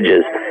these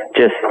ridges,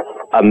 just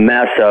a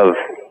mess of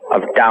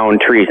down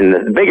trees. And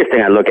the biggest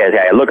thing I look at is,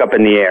 I look up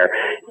in the air,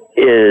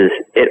 is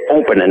it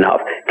open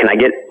enough?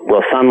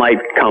 Will sunlight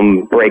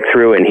come break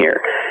through in here?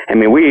 I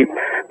mean,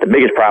 the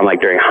biggest problem, like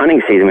during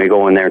hunting season, we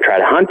go in there and try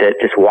to hunt it,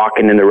 just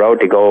walking in the road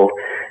to go.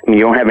 I mean,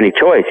 you don't have any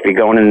choice. If you're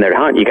going in there to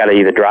hunt, you got to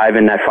either drive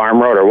in that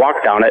farm road or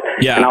walk down it,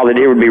 and all the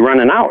deer would be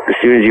running out as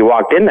soon as you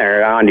walked in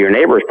there onto your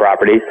neighbor's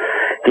properties,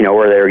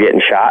 where they were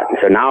getting shot. And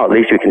so now at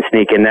least we can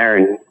sneak in there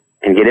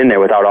and get in there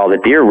without all the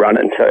deer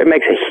running. So it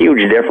makes a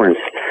huge difference,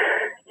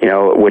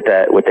 with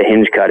the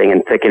hinge cutting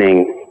and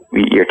thickening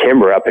your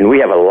timber up, and we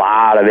have a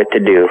lot of it to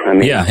do. I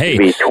mean, it'll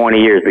be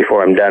 20 years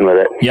before I'm done with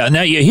it. Yeah,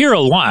 now you hear a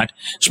lot,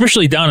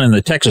 especially down in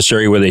the Texas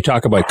area, where they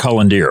talk about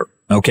culling deer,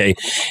 okay?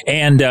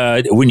 And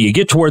when you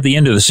get toward the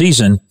end of the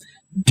season,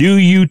 do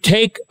you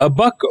take a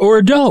buck or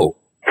a doe?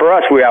 For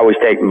us, we always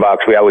take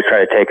bucks. We always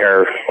try to take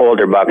our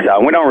older bucks out.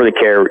 And we don't really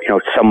care,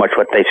 so much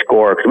what they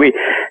score, because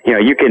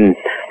you can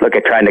look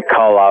at trying to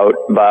cull out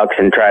bucks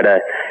and try to,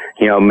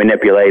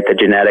 manipulate the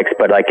genetics.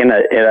 But like in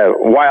a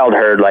wild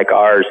herd like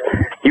ours,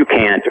 you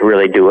can't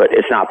really do it.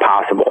 It's not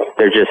possible.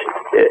 There's just,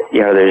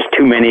 there's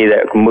too many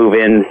that move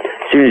in.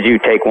 As soon as you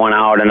take one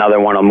out, another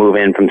one will move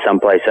in from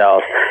someplace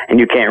else, and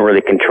you can't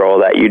really control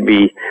that. You'd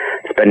be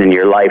spending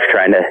your life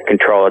trying to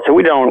control it. So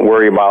we don't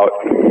worry about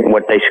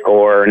what they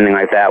score or anything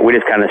like that. We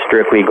just kind of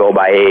strictly go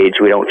by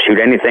age. We don't shoot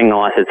anything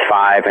unless it's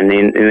 5. And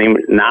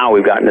now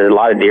we've gotten to a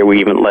lot of deer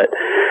we even let,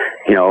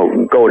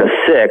 go to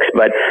 6.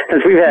 But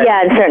since we've had...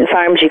 Yeah, in certain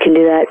farms you can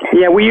do that.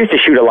 Yeah, we used to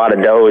shoot a lot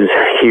of does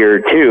here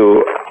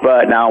too.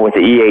 But now with the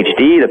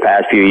EHD the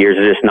past few years,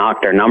 it just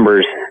knocked our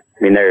numbers.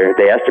 I mean,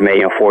 they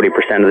estimate,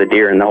 40% of the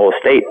deer in the whole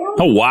state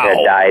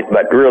have died.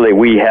 But really,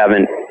 we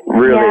haven't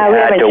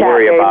had to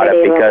worry about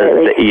it,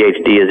 because the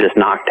EHD has just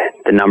knocked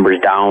the numbers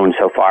down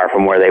so far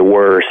from where they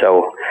were.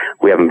 So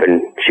we haven't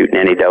been shooting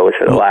any does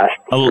for the last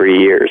 3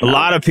 years. A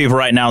lot of people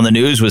right now in the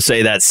news would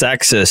say that's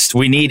sexist.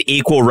 We need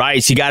equal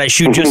rights. You got to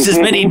shoot just as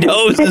many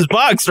does as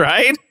bucks,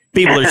 right?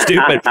 People are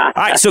stupid. All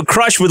right, so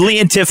Crush with Lee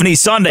and Tiffany,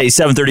 Sunday,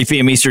 7:30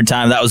 p.m. Eastern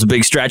Time. That was a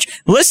big stretch.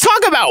 Let's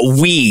talk about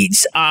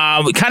weeds.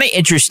 Kind of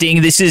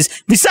interesting. This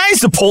is,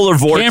 besides the polar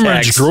vortex.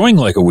 Cameron's growing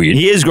like a weed.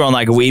 He is growing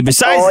like a weed.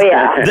 Besides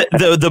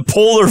the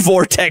polar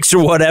vortex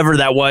or whatever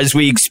that was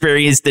we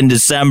experienced in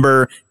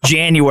December,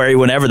 January,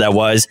 whenever that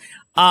was.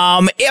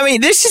 I mean,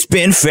 this has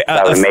been...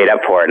 made up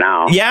for it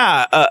now.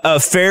 Yeah,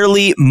 a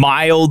fairly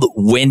mild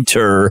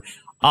winter.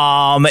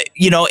 And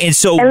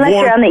so unless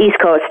you're on the East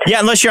Coast. Yeah,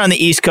 unless you're on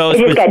the East Coast.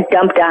 It just got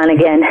dumped on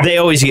again. They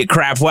always get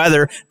crap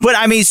weather. But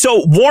I mean,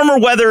 so warmer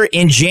weather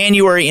in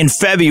January and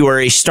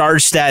February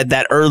starts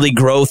that early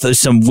growth of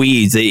some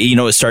weeds.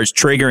 It starts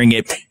triggering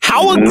it.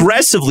 How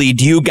aggressively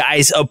do you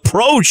guys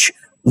approach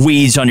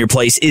weeds on your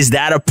place? Is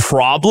that a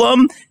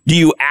problem? Do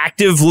you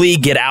actively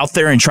get out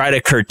there and try to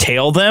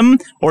curtail them?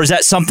 Or is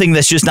that something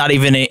that's just not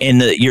even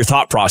in your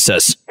thought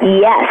process?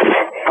 Yes.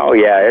 Oh,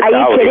 yeah. Are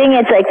you kidding?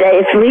 It's like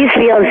if Lee's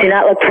fields do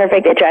not look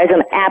perfect, it drives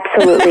them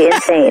absolutely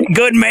insane.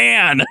 Good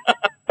man.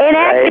 And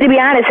actually, to be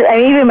honest, I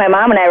mean, even my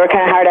mom and I were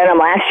kind of hard on them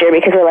last year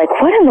because we're like,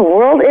 what in the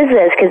world is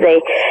this? Because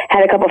they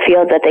had a couple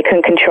fields that they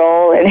couldn't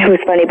control, and it was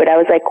funny, but I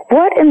was like,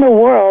 what in the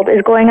world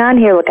is going on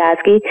here,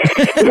 Lukoski?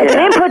 He said, they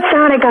didn't put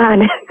Sonic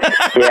on.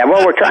 Yeah,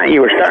 well,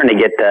 you were starting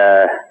to get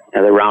the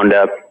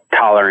Roundup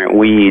tolerant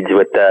weeds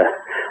with the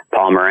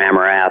Palmer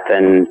Amaranth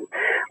and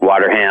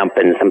water hemp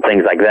and some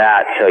things like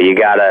that. So you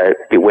got to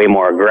be way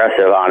more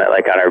aggressive on it,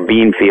 like on our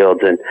bean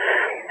fields and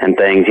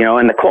things,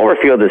 and the clover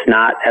field is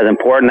not as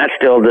important. That's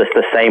still just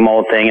the same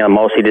old thing. It'll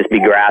mostly just be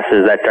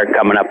grasses that start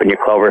coming up in your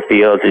clover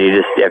fields, and you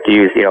just have to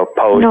use,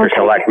 Post or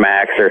Select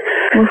Max or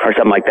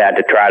something like that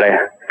to try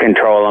to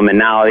control them. And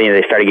now,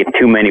 they start to get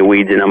too many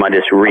weeds in them. I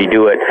just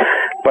redo it.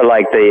 But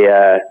like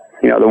the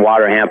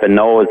water hemp and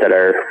those that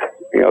are,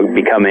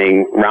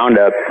 becoming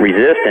Roundup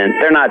resistant,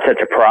 they're not such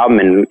a problem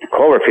in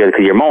clover fields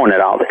because you're mowing it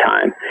all the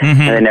time.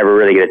 Mm-hmm. And they never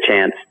really get a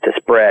chance to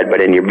spread.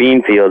 But in your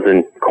bean fields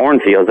and corn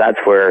fields, that's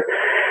where,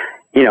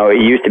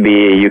 it used to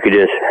be you could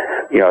just,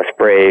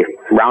 spray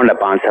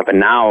Roundup on stuff. And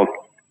now,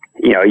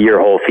 your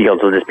whole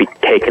fields will just be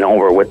taken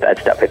over with that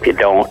stuff if you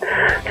don't.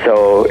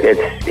 So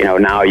it's,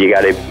 now you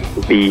got to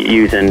be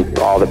using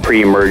all the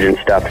pre-emergent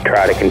stuff to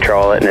try to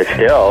control it. And it's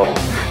still,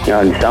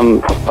 in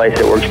some places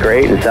it works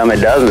great and some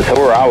it doesn't. So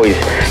you're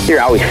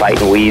always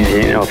fighting weeds.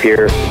 If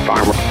you're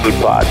farmer, food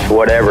plots,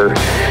 whatever,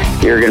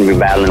 you're going to be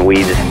battling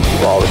weeds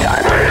all the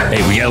time.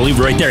 Hey, we got to leave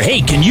it right there.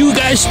 Hey, can you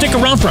guys stick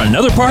around for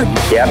another part?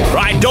 Yep.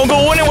 Right, don't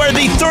go anywhere.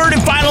 The third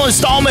and final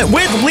installment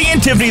with Lee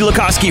and Tiffany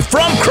Lukoski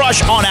from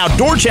Crush on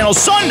Outdoor Channel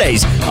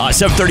Sundays,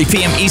 7:30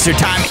 p.m. Eastern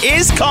Time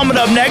is coming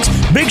up next.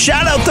 Big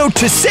shout out, though,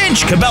 to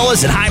Cinch,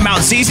 Cabela's, and High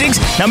Mountain Seasonings.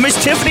 Now, Miss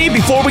Tiffany,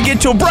 before we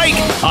get to a break,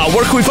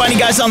 where can we find you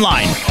guys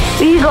online?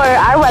 Please go to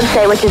our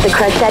website, which is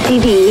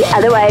thecrush.tv.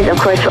 Otherwise, of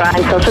course, we're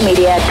on social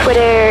media,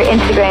 Twitter,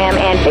 Instagram,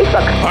 and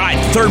Facebook. All right,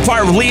 third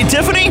part with Lee and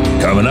Tiffany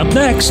coming up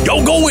next.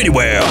 Don't go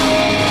anywhere.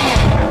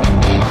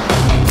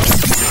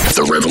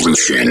 The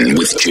Revolution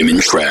with Jim and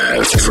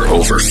Trav. For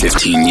over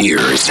 15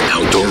 years,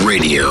 outdoor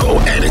radio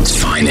at its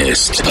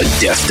finest. A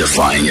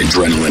death-defying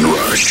adrenaline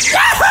rush.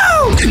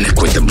 Yahoo!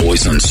 Connect with the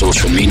boys on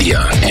social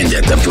media and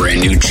at the brand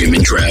new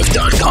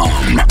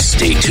jimandtrav.com.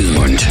 Stay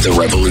tuned. The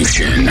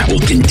Revolution will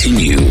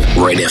continue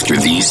right after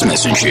these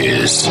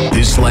messages.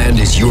 This land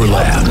is your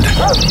land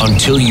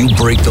until you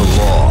break the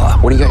law.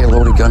 What do you got your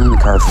loaded gun in the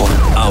car for?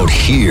 Out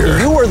here,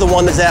 you are the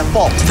one that's at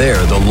fault.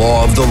 They're the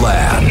law of the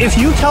land. If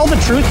you tell the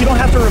truth, you don't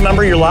have to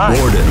remember your lies.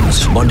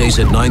 Wardens, Mondays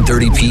at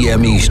 9:30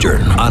 p.m.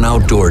 Eastern on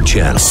Outdoor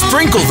Channel.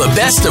 Sprinkle the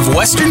best of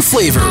Western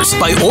flavors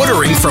by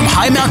ordering from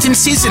High Mountain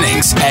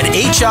Seasonings at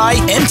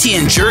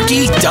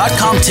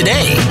HIMTNJerky.com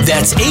today.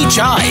 That's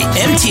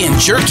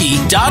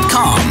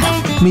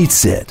HIMTNJerky.com. Meet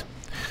Sid.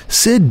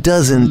 Sid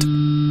doesn't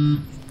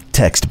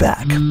text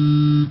back.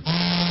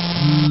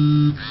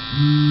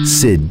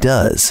 Sid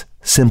does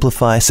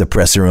simplify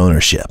suppressor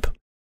ownership.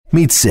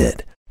 Meet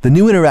Sid, the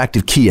new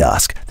interactive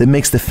kiosk that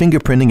makes the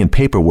fingerprinting and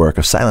paperwork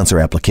of silencer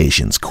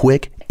applications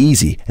quick,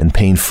 easy, and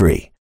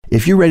pain-free.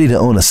 If you're ready to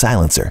own a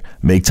silencer,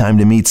 make time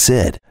to meet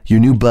Sid, your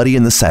new buddy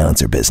in the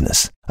silencer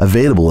business.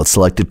 Available at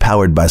selected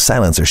Powered by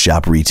Silencer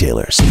shop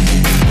retailers.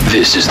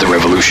 This is The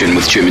Revolution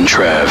with Jim and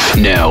Trav.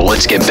 Now,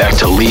 let's get back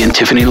to Lee and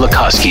Tiffany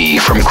Lukoski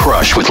from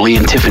Crush with Lee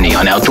and Tiffany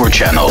on Outdoor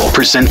Channel.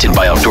 Presented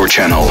by Outdoor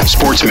Channel,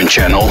 Sportsman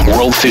Channel,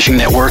 World Fishing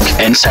Network,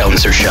 and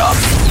Silencer Shop.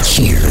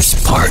 Here's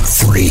part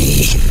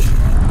 3.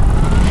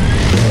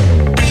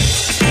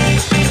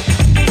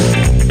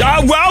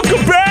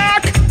 Welcome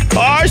back.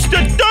 It's the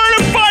third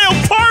and final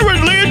part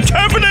with Lee and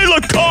Tiffany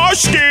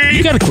Lukoski.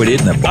 You got to quit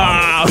hitting the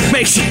ball.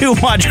 Make sure you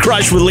watch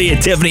Crush with Lee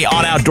and Tiffany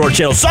on Outdoor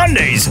Channel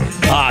Sundays,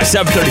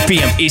 7:30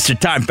 p.m. Eastern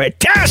Time.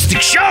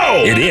 Fantastic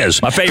show. It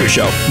is. My favorite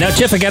show. Now,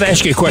 Tiff, I got to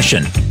ask you a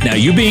question. Now,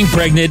 you being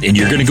pregnant and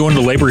you're going to go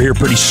into labor here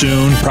pretty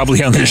soon,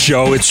 probably on this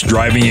show, it's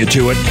driving you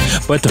to it.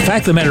 But the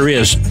fact of the matter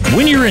is,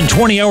 when you're in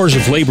 20 hours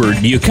of labor,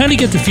 do you kind of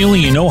get the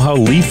feeling you know how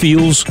Lee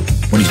feels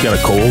when he's got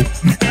a cold?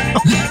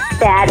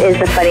 That is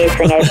the funniest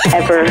thing I've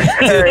ever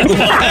heard.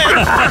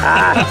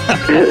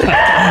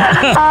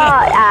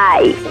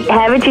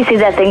 Haven't you seen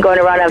that thing going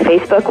around on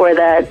Facebook where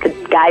the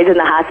guy's in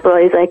the hospital?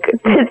 He's like,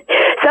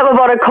 something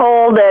about a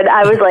cold, and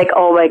I was like,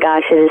 oh my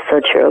gosh, it is so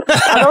true.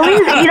 Although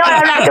Lee's,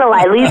 I'm not gonna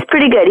lie, Lee's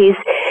pretty good. He's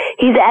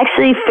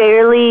actually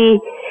fairly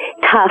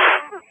tough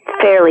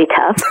when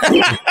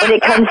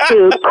it comes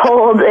to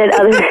cold and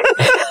other such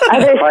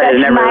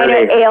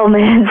minor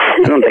ailments.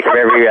 I don't think I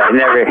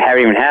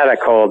haven't even had a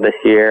cold this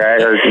year. I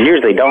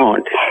usually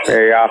don't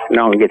very often.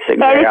 No one gets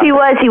sick. And if he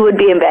was, he would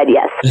be in bed.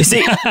 Yes.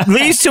 See,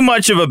 Lee's too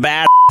much of a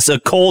badass. A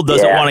cold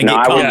doesn't want to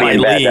get caught by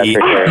Lee. If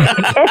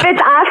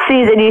it's off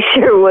season, he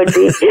sure would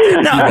be.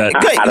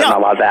 I don't know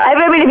about that. I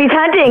mean, if he's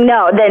hunting,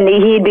 then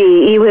he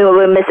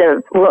would miss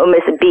a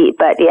beat.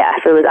 But yeah,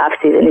 if it was off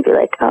season, he'd be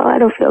like, oh, I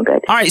don't feel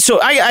good. All right, so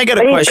I got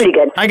a question. Pretty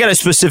good. I got a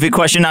specific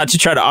question, not to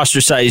try to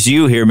ostracize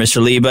you here,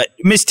 Mr. Lee, but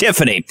Miss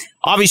Tiffany.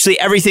 Obviously,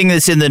 everything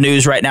that's in the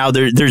news right now,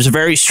 there's a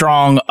very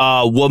strong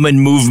woman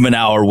movement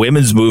now, or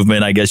women's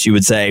movement, I guess you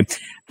would say,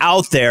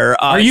 out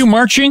there. Are you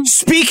marching?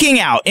 Speaking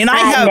out. And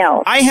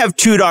I have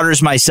 2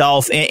 daughters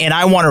myself, and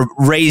I want to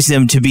raise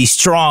them to be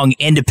strong,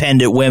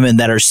 independent women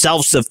that are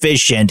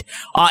self-sufficient.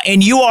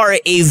 And you are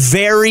a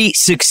very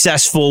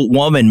successful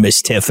woman,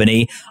 Miss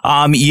Tiffany.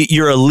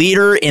 You're a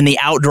leader in the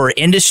outdoor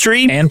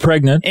industry. And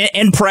pregnant.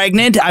 And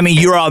pregnant. I mean,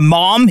 you're a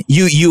mom.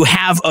 You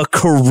have a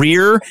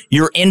career.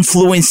 You're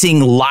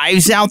influencing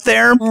lives out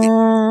there.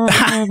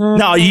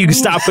 No, you can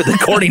stop with the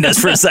courtiness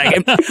for a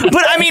second.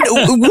 But I mean,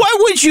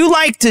 what would you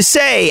like to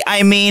say?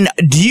 I mean,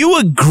 do you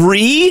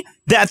agree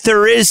that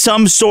there is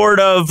some sort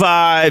of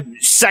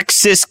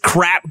sexist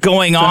crap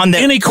going on,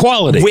 that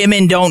inequality,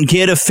 women don't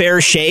get a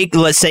fair shake,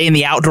 let's say in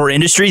the outdoor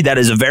industry? That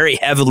is a very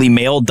heavily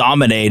male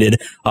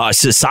dominated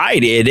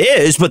society. It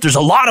is, but there's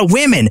a lot of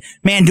women,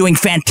 man, doing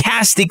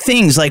fantastic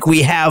things. Like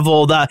we have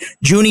old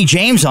Junie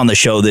James on the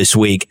show this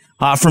week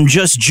from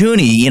Just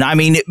Junie. You know, I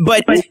mean,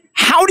 but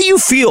how do you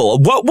feel?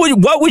 What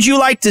would you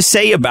like to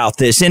say about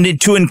this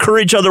and to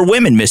encourage other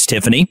women, Miss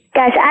Tiffany?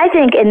 Gosh, I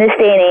think in this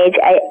day and age,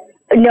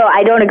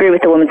 I don't agree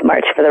with the Women's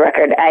March, for the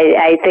record.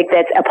 I think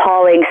that's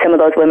appalling, some of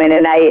those women,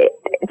 and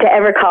to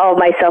ever call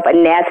myself a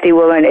nasty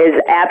woman is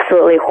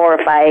absolutely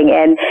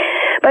horrifying.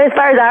 But as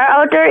far as our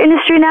outdoor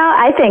industry now,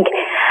 I think,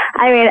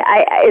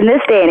 in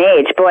this day and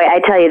age, boy, I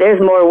tell you, there's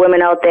more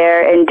women out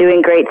there and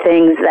doing great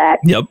things that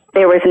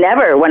there was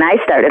never when I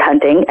started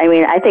hunting. I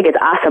mean, I think it's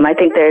awesome. I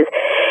think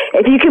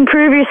if you can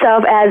prove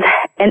yourself as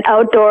an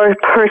outdoor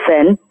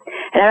person,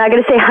 and I'm not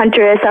going to say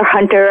huntress or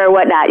hunter or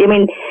whatnot. I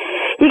mean,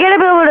 you got to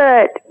be able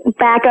to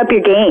back up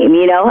your game,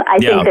 you know? I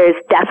think there's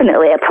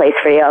definitely a place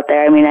for you out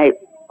there. I mean,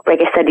 like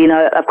I said, you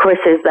know, of course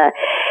there's the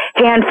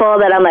handful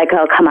that I'm like,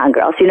 oh, come on,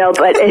 girls, you know,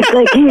 but it's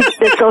like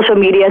the social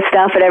media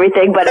stuff and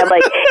everything. But I'm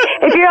like,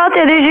 if you're out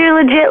there, there's your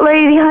legit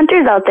lady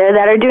hunters out there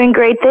that are doing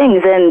great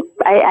things, and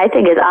I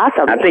think it's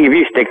awesome. I think if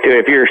you stick to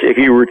it, if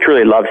you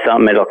truly love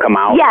something, it'll come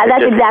out. Yeah,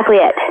 that's exactly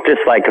it.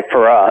 Just like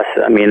for us,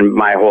 I mean,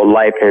 my whole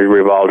life has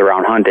revolved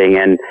around hunting,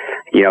 and,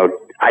 you know,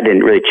 I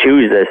didn't really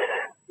choose this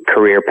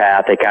career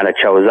path. It kind of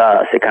chose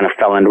us. It kind of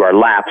fell into our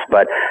laps.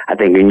 But I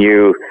think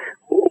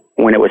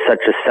when it was such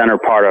a center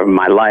part of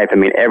my life, I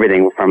mean,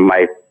 everything from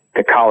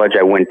the college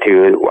I went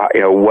to,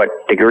 you know, what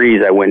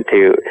degrees I went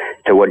to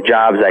what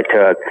jobs I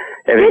took,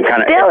 everything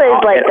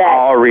it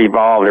all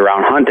revolved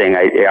around hunting.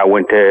 I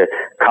went to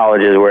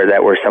colleges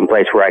that were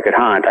someplace where I could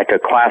hunt. I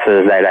took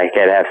classes that I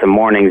could have some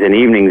mornings and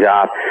evenings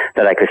off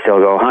that I could still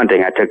go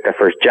hunting. I took the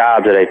first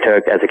jobs that I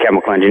took as a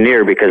chemical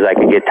engineer because I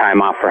could get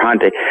time off for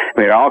hunting. I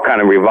mean, it all kind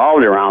of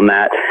revolved around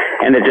that.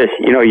 And it just,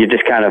 you know, you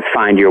just kind of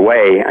find your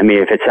way. I mean,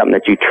 if it's something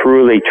that you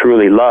truly,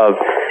 truly love,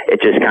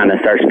 it just kind of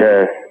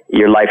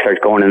your life starts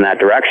going in that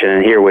direction,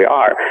 and here we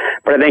are.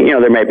 But I think, you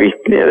know,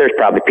 there's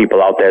probably people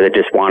out there that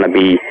just want to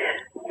be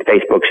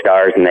Facebook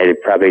stars, and they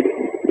probably,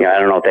 you know, I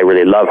don't know if they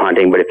really love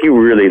hunting, but if you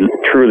really,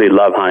 truly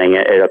love hunting,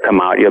 it'll come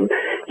out.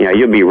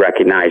 You'll be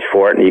recognized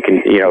for it, and you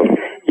can, you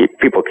know,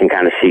 people can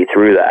kind of see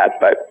through that.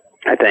 But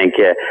I think,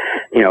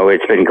 you know,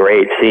 it's been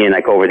great seeing,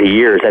 like, over the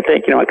years. I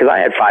think, you know, because I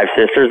had 5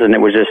 sisters, and it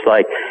was just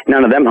like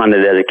none of them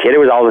hunted as a kid. It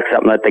was always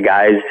something that the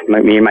guys,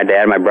 me and my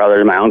dad, my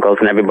brothers, my uncles,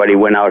 and everybody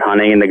went out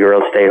hunting, and the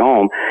girls stayed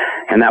home.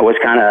 And that was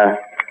kind of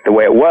the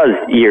way it was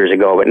years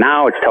ago. But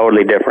now it's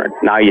totally different.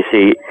 Now you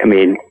see, I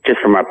mean, just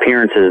from our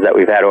appearances that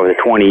we've had over the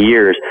 20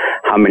 years,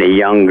 how many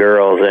young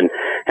girls and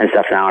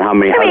stuff now, and how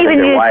many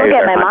husbands and wives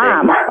are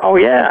hunting. Mom. Oh,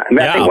 yeah. I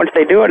mean, I think once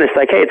they do it, it's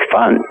like, hey, it's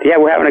fun. Yeah,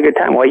 we're having a good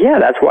time. Well, yeah,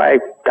 that's why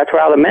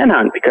all the men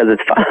hunt, because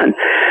it's fun.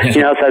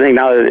 You know, so I think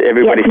now that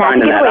everybody's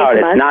finding that out.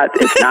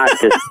 It's not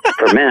just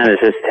for men.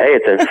 It's just, hey,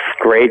 it's a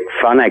great,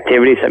 fun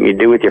activity, something you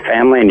do with your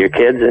family and your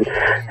kids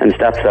and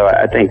stuff. So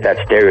I think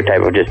that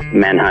stereotype of just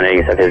men hunting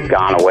and stuff has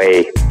gone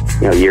away,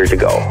 you know, years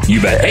ago.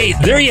 You bet. Hey,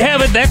 there you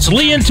have it. That's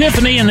Lee and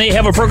Tiffany, and they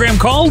have a program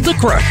called The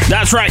Crush.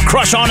 That's right.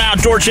 Crush on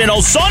Outdoor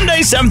Channel, Sunday,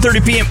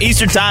 7:30 p.m.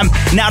 Eastern Time.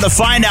 Now, to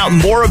find out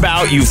more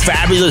about you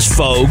fabulous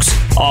folks,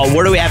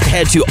 where do we have to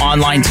head to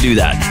online to do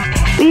that?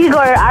 You can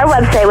go to our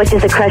website, which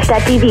is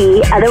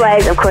thecrush.tv.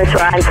 Otherwise, of course,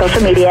 we're on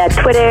social media,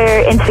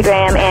 Twitter,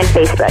 Instagram, and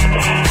Facebook.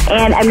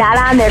 And I'm not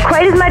on there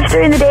quite as much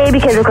during the day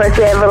because, of course,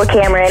 we have little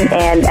Cameron,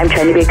 and I'm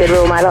trying to be a good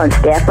role model and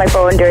stay off my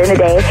phone during the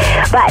day.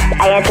 But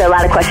I answer a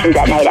lot of questions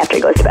at night after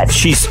he goes to bed.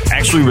 She's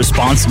actually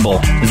responsible,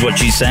 is what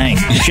she's saying.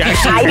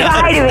 I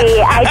try to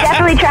be. I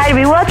definitely try to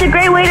be. Well, it's a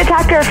great way to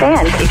talk to our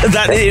fans.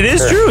 It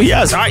is true,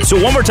 yes. All right,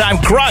 so one more time,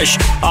 Crush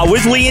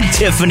with Lee and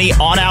Tiffany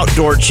on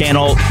Outdoor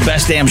Channel.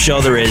 Best damn show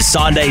there is.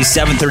 Sunday,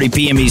 7:30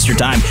 p.m. Eastern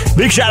Time.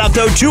 Big shout out,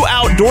 though, to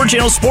Outdoor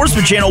Channel,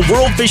 Sportsman Channel,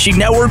 World Fishing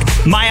Network,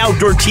 My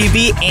Outdoor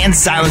TV, and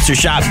Silencer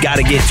Shop. Got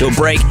to get to a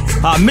break.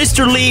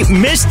 Mr. Lee,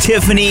 Miss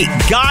Tiffany,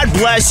 God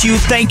bless you.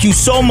 Thank you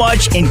so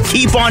much, and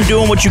keep on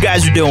doing what you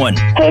guys are doing.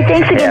 Hey,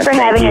 thanks again for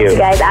having us, you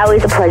guys.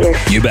 Always a pleasure.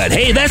 You bet.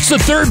 Hey, that's the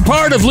third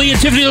part of Lee and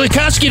Tiffany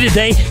Likoski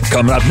today.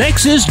 Coming up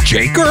next is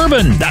Jake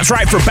Urban. That's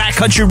right, for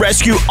Backcountry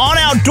Rescue on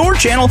Outdoor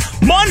Channel,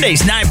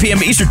 Mondays, 9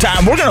 p.m. Eastern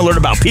Time. We're going to learn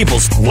about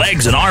people's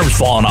legs and arms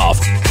falling off.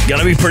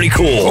 Gonna be pretty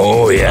cool.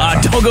 Oh,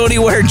 yeah. Don't go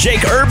anywhere.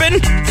 Jake Urban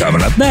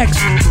coming up next.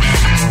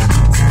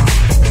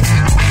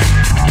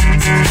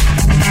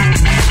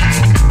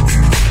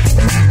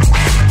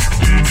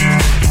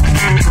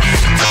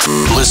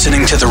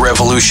 Listening to The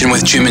Revolution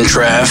with Jim and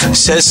Trav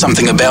says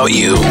something about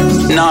you.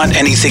 Not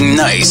anything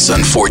nice,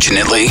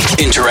 unfortunately.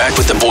 Interact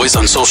with the boys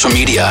on social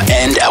media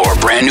and our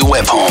brand new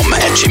web home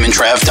at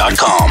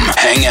jimandtrav.com.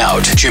 Hang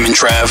out. Jim and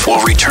Trav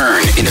will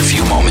return in a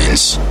few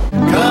moments.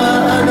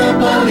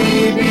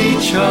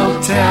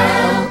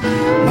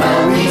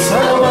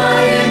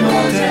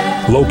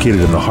 Located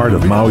in the heart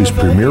of Maui's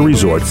premier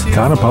resort,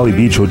 Kaanapali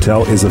Beach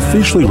Hotel is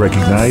officially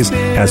recognized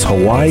as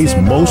Hawaii's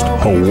most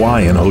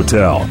Hawaiian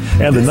hotel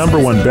and the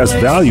 #1 best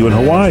value in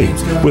Hawaii.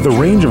 With a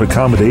range of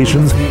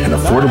accommodations and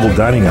affordable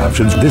dining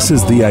options, this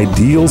is the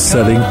ideal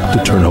setting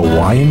to turn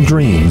Hawaiian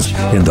dreams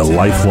into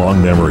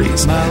lifelong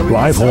memories.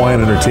 Live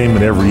Hawaiian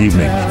entertainment every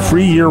evening,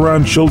 free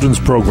year-round children's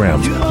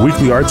programs,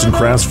 weekly arts and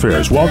crafts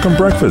fairs, welcome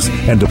breakfast,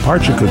 and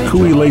departure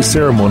kukui lei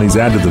ceremonies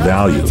add to the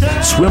value.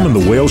 Swim in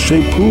the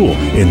whale-shaped pool,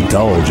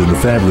 indulge in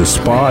the fabulous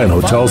spa and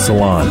hotel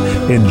salon.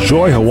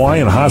 Enjoy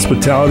Hawaiian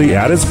hospitality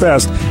at its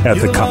best at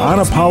the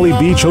Kaanapali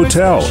Beach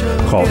Hotel.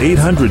 Call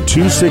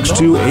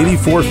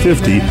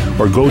 800-262-8450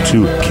 or go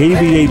to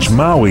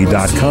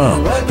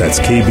kbhmaui.com. That's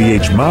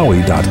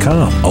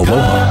kbhmaui.com.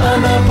 Aloha.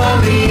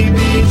 Kaanapali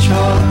Beach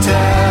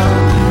Hotel,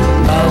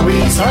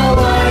 Maui's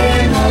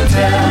Hawaiian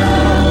Hotel.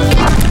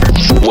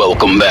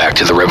 Welcome back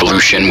to The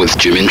Revolution with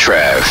Jim and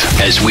Trav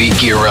as we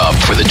gear up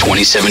for the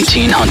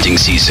 2017 hunting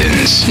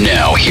seasons.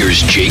 Now,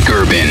 here's Jake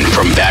Urban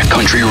from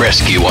Backcountry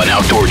Rescue on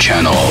Outdoor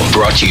Channel,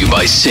 brought to you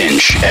by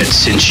Cinch at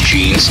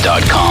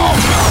cinchjeans.com.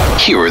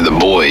 Here are the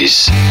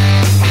boys.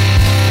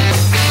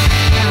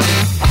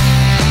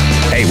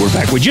 Hey, we're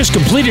back. We just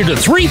completed a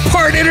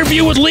 3-part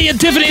interview with Lee and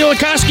Tiffany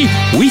Lakoski.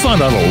 We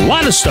found out a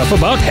lot of stuff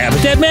about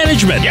habitat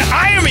management. Yeah,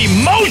 I am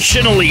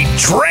emotionally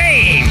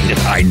drained.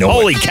 I know.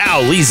 Holy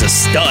cow, Lee's a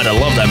stud. I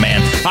love that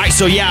man. All right,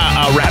 so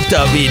wrapped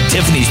up.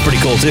 Tiffany's pretty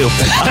cool too.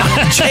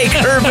 Jake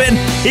Urban,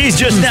 he's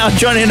just now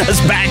joining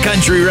us.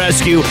 Backcountry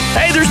Rescue.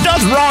 Hey, there's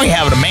nothing wrong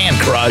having a man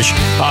crush.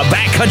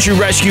 Backcountry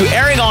Rescue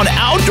airing on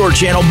Outdoor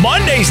Channel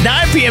Mondays,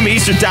 9 p.m.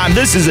 Eastern Time.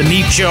 This is a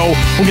neat show.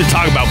 We're going to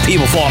talk about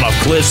people falling off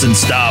cliffs and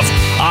stuff.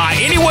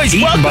 Anyways,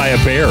 eaten by a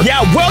bear.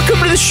 Yeah,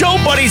 welcome to the show,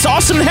 buddy. It's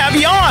awesome to have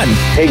you on.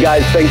 Hey,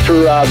 guys. Thanks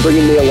for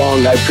bringing me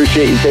along. I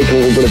appreciate you taking a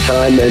little bit of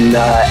time and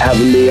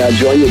having me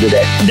join you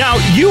today. Now,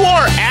 you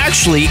are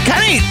actually,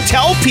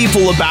 tell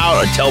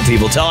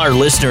our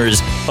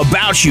listeners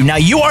about you. Now,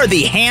 you are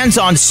the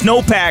hands-on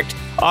snowpack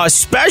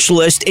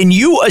specialist, and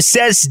you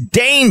assess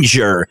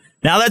danger.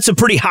 Now, that's a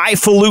pretty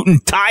highfalutin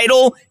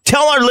title.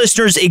 Tell our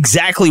listeners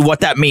exactly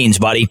what that means,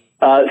 buddy.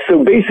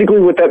 So basically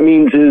what that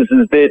means is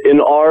that in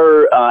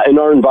our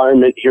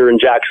environment here in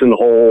Jackson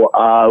Hole,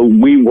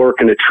 we work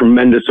in a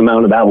tremendous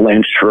amount of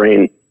avalanche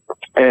terrain.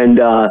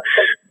 And,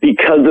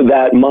 because of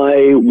that,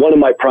 one of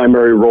my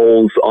primary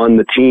roles on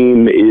the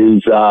team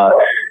is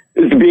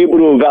to be able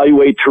to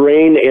evaluate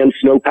terrain and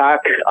snowpack,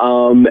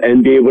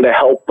 and be able to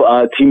help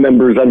team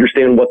members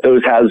understand what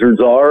those hazards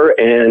are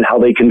and how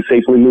they can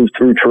safely move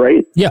through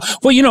terrain. Yeah.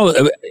 Well,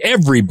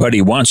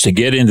 everybody wants to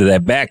get into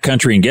that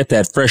backcountry and get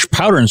that fresh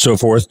powder and so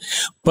forth.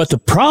 But the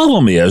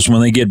problem is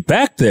when they get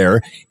back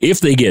there,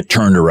 if they get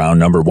turned around,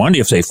 number one,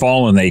 if they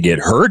fall and they get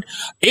hurt,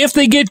 if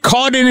they get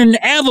caught in an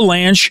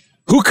avalanche,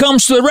 who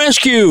comes to the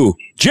rescue?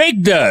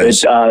 Jake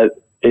does.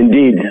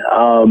 Indeed.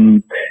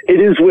 It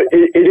is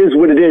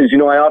what it is.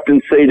 I often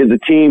say to the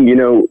team,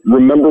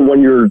 remember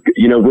when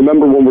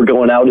we're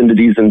going out into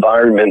these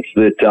environments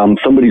that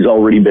somebody's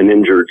already been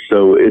injured.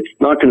 So it's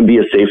not going to be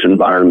a safe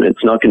environment.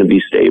 It's not going to be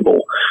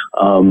stable.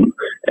 But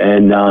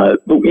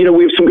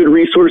we have some good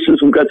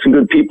resources. We've got some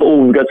good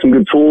people. We've got some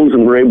good tools,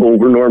 and we're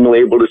normally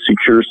able to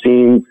secure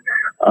scenes.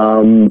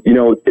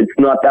 It's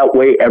not that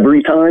way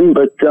every time,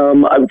 but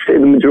I would say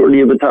the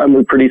majority of the time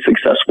we're pretty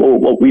successful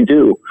at what we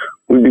do.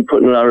 We'd be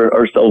putting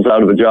ourselves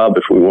out of a job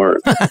if we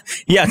weren't.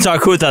 Yeah,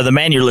 talk with the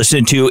man you're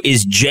listening to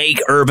is Jake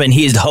Urban.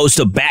 He is the host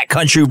of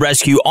Backcountry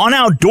Rescue on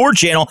Outdoor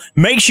Channel.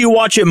 Make sure you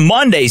watch it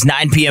Mondays,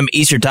 9 p.m.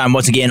 Eastern Time,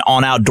 once again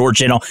on Outdoor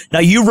Channel. Now,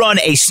 you run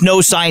a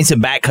snow science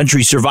and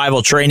backcountry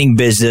survival training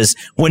business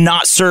when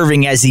not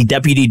serving as the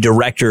deputy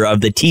director of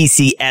the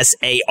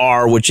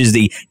TCSAR, which is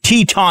the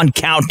Teton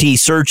County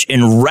Search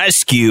and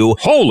Rescue.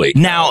 Holy!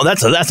 Now,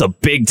 that's a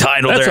big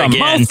title. That's there a again.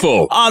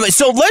 Mouthful.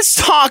 So let's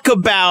talk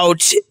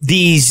about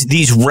these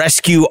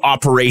rescue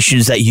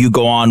operations that you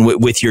go on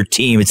with your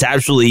team. It's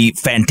absolutely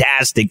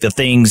fantastic, the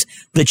things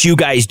that you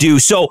guys do.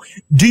 So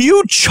do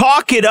you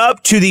chalk it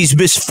up to these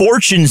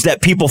misfortunes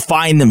that people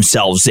find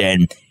themselves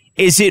in?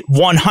 Is it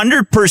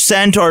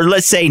 100% or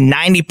let's say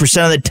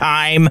 90% of the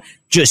time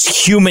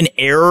just human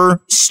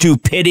error,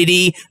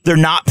 stupidity? They're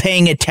not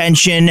paying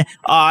attention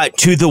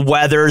to the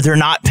weather. They're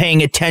not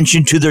paying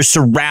attention to their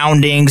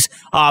surroundings,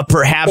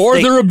 perhaps.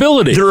 Or their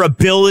ability. Their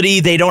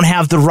ability. They don't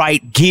have the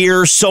right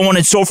gear, so on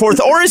and so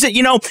forth. Or is it,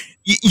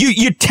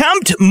 you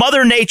tempt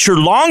Mother Nature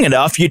long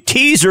enough, you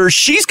tease her,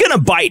 she's going to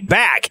bite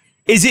back.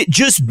 Is it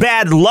just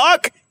bad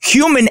luck,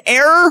 human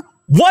error?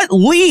 What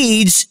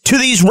leads to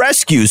these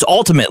rescues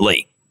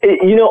ultimately?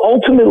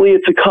 Ultimately,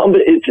 it's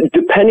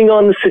depending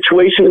on the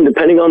situation and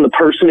depending on the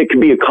person, it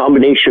could be a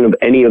combination of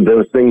any of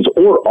those things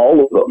or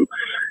all of them.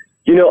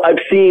 I've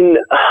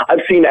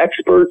seen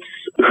experts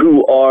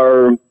who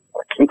are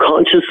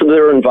conscious of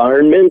their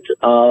environment,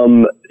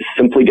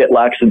 simply get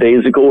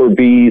lackadaisical or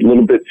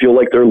feel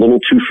like they're a little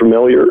too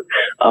familiar,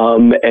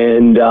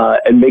 and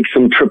make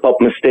some trip up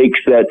mistakes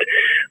that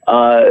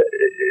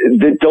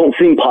don't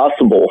seem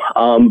possible.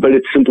 But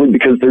it's simply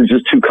because they're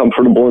just too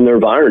comfortable in their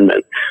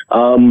environment.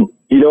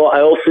 I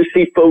also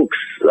see folks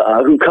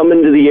who come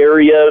into the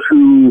area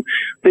who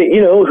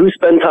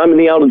spend time in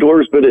the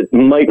outdoors, but it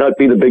might not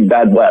be the big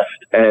bad West.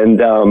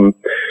 And,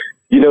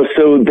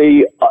 so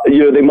they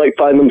might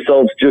find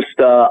themselves just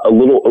a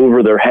little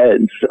over their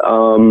heads.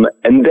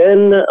 And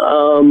then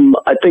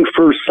I think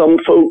for some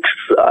folks,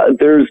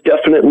 there's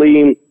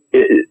definitely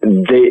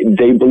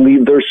they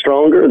believe they're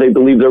stronger. They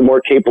believe they're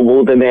more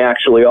capable than they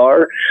actually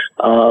are.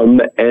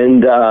 And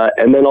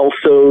then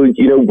also,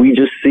 we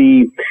just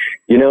see,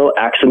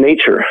 acts of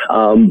nature,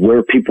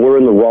 where people are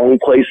in the wrong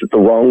place at the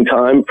wrong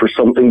time for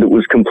something that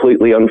was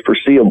completely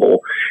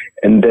unforeseeable.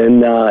 And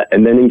then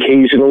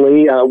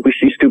occasionally, we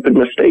see stupid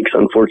mistakes,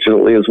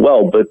 unfortunately, as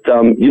well. But,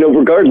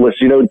 regardless,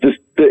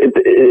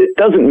 it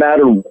doesn't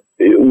matter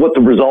what the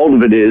result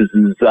of it is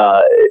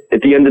at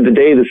the end of the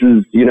day, this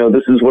is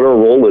what our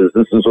role is.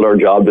 This is what our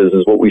job is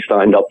what we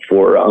signed up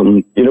for.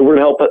 We're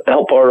to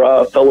help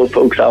our fellow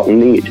folks out in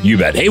need. You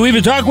bet. Hey, we've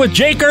been talking with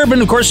Jake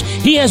Urban. Of course,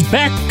 he has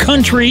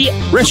Backcountry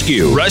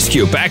Rescue.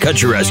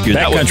 Backcountry Rescue.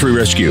 Backcountry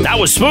Rescue. That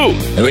was smooth.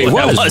 It was.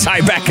 That was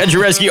Backcountry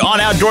Rescue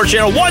on Outdoor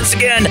Channel. Once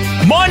again,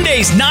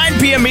 Mondays, 9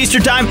 p.m.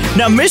 Eastern Time.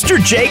 Now,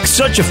 Mr. Jake's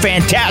such a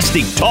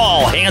fantastic,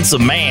 tall,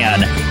 handsome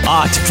man.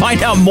 To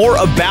find out more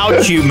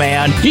about you,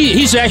 man.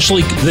 He's actually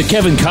the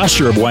Kevin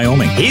Costner of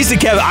Wyoming. He's the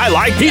Kevin. I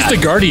like that. He's the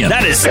Guardian.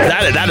 That is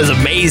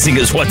amazing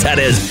is what that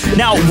is.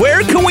 Now,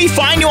 where can we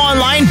find you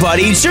online,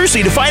 buddy?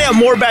 Seriously, to find out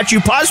more about you,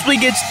 possibly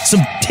get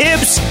some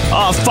tips,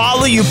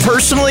 follow you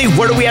personally,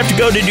 where do we have to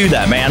go to do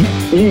that, man?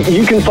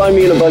 You can find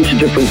me in a bunch of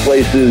different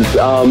places.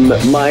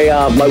 My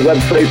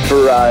website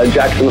for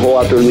Jackson Hole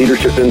Outdoor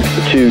Leadership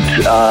Institute,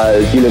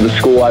 the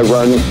school I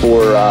run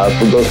for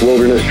both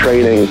wilderness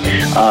training,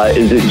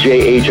 is at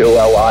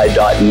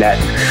jholi.net.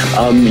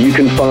 You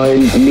can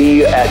find me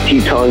at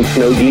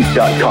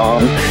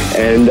TetonSnowGeek.com,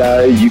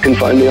 and you can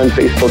find me on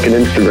Facebook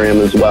and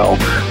Instagram as well.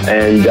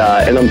 And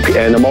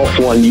I'm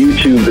also on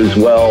YouTube as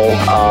well.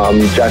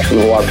 Jackson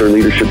Hole Outdoor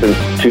Leadership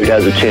Institute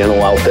has a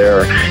channel out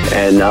there,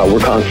 and we're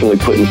constantly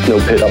putting snow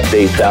pit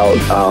updates out,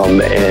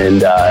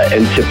 and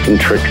tips and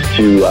tricks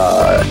to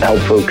help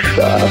folks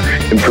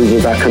improve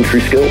their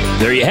backcountry skills.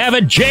 There you have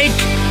it, Jake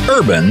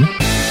Urban.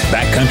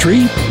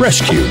 Backcountry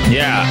Rescue.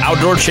 Yeah,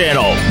 Outdoor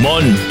Channel,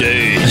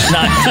 Mondays,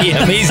 9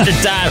 p.m. Eastern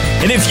Time.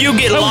 And if you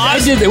get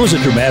lost... It was a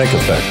dramatic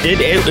effect.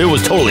 It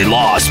was totally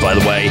lost, by the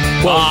way.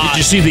 Well, did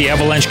you see the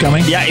avalanche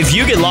coming? Yeah, if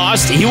you get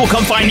lost, he will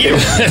come find you.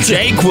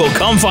 Jake will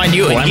come find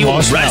you, and he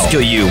will rescue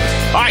you.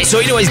 All right, so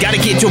anyways, got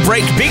to get to a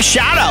break. Big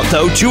shout-out,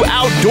 though, to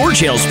Outdoor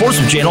Channel,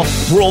 Sportsman Channel,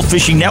 World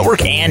Fishing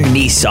Network, and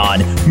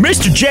Nissan.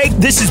 Mr. Jake,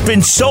 this has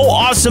been so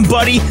awesome,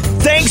 buddy.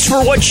 Thanks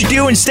for what you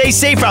do, and stay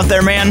safe out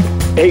there, man.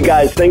 Hey,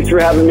 guys, thanks for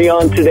having me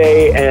on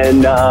today,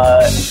 and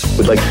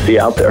would like to see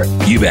you out there.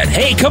 You bet.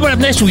 Hey, coming up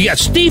next, we got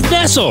Steve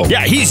Nessel.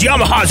 Yeah, he's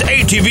Yamaha's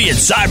ATV and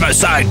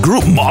side-by-side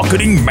group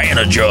marketing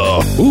manager.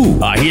 Ooh.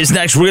 He is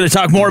next. We're going to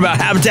talk more about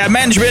habitat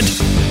management.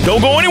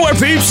 Don't go anywhere,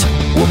 peeps.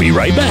 We'll be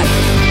right back.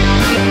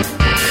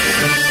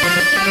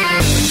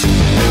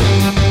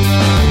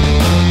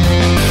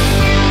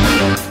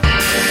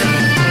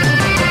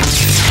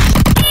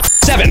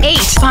 7, 8,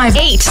 5,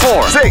 8,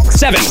 4, 6,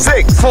 7,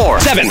 6, 4,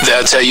 7.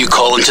 That's how you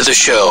call into the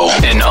show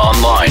and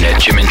online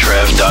at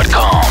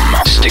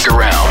jimandtrav.com. Stick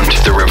around.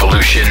 The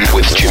Revolution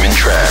with Jim and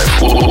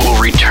Trav will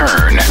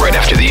return right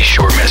after these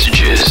short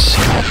messages.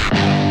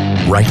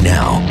 Right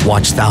now,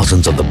 watch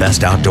thousands of the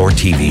best outdoor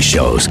TV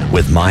shows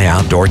with My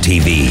Outdoor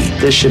TV.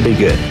 This should be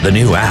good. The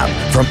new app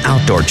from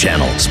Outdoor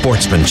Channel,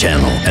 Sportsman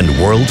Channel, and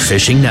World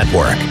Fishing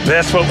Network.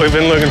 That's what we've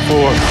been looking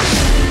for.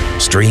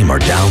 Stream or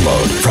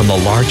download from the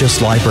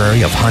largest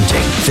library of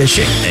hunting,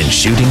 fishing, and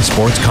shooting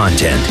sports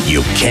content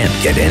you can't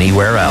get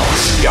anywhere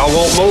else. Y'all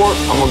want more?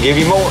 I'm going to give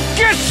you more.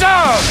 Get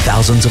some!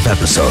 Thousands of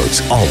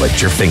episodes, all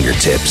at your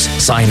fingertips.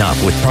 Sign up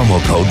with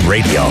promo code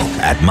RADIO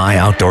at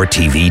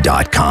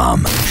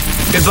myoutdoortv.com.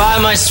 Goodbye,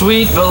 my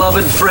sweet,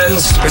 beloved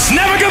friends. It's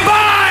never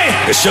goodbye!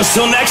 It's just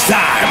till next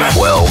time.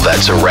 Well,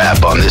 that's a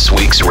wrap on this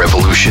week's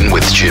Revolution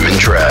with Jim and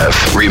Trav.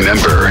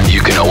 Remember,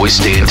 you can always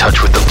stay in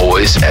touch with the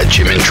boys at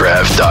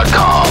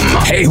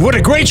jimandtrav.com. Hey, what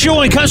a great show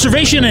on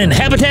conservation and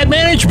habitat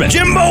management.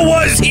 Jimbo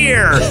was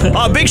here.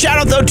 Big shout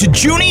out, though, to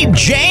Junie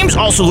James,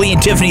 also Lee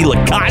and Tiffany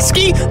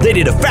Lukoski. They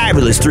did a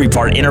fabulous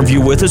 3-part interview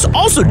with us.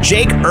 Also,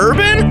 Jake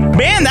Urban.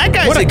 Man, that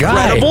guy's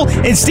incredible.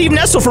 Guy. And Steve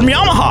Nessel from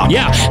Yamaha.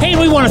 Yeah. Hey,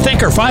 we want to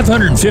thank our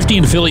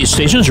 515 affiliate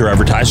stations, our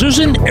advertisers,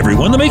 and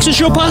everyone that makes the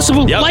show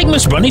possible. Yep. Like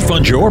Miss Bunny,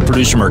 Fun Joe, our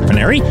producer Mark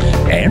Paneri,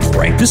 and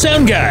Frank the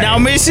Sound Guy. Now,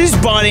 Mrs.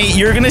 Bunny,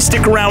 you're going to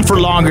stick around for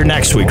longer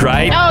next week,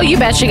 right? Oh, you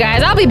betcha,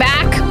 guys. I'll be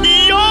back.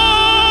 You're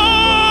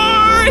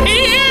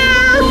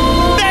here.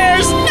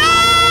 There's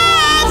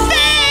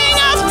nothing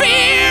of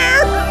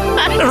fear.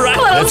 Right.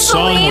 That's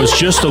song was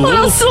just a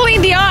little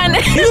Celine Dion.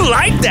 You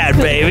like that,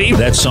 baby.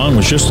 That song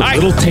was just a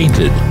little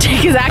tainted. Take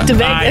his act to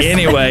Vegas.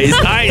 Anyways,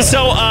 all right,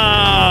 so,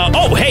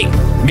 hey,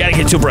 we gotta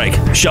get to a break.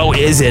 Show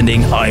is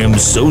ending. I am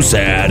so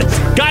sad.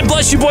 God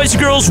bless you, boys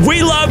and girls.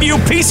 We love you.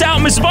 Peace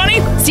out, Miss Bunny.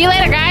 See you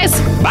later, guys.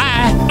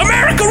 Bye.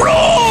 America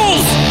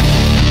rules!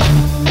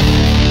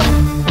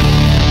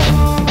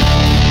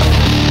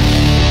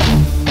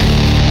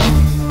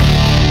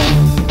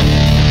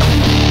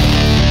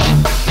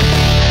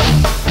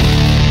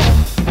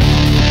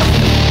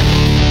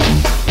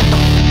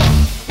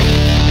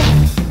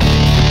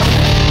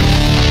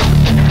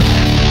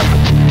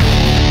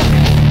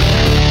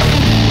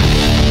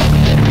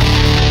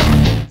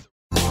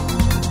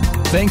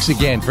 Thanks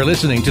again for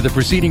listening to the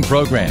preceding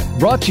program,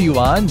 brought to you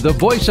on the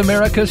Voice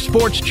America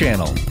Sports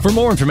Channel. For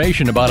more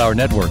information about our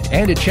network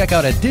and to check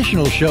out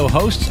additional show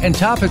hosts and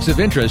topics of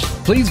interest,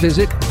 please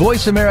visit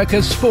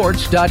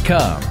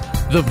voiceamericasports.com.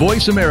 The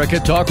Voice America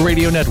Talk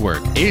Radio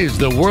Network is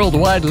the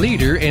worldwide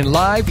leader in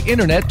live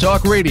Internet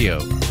talk radio.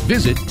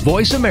 Visit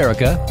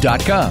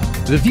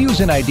voiceamerica.com. The views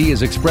and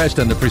ideas expressed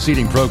on the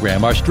preceding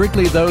program are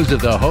strictly those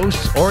of the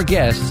hosts or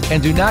guests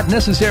and do not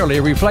necessarily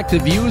reflect the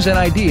views and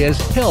ideas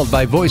held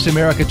by Voice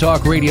America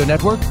Talk Radio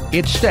Network,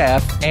 its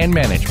staff, and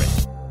management.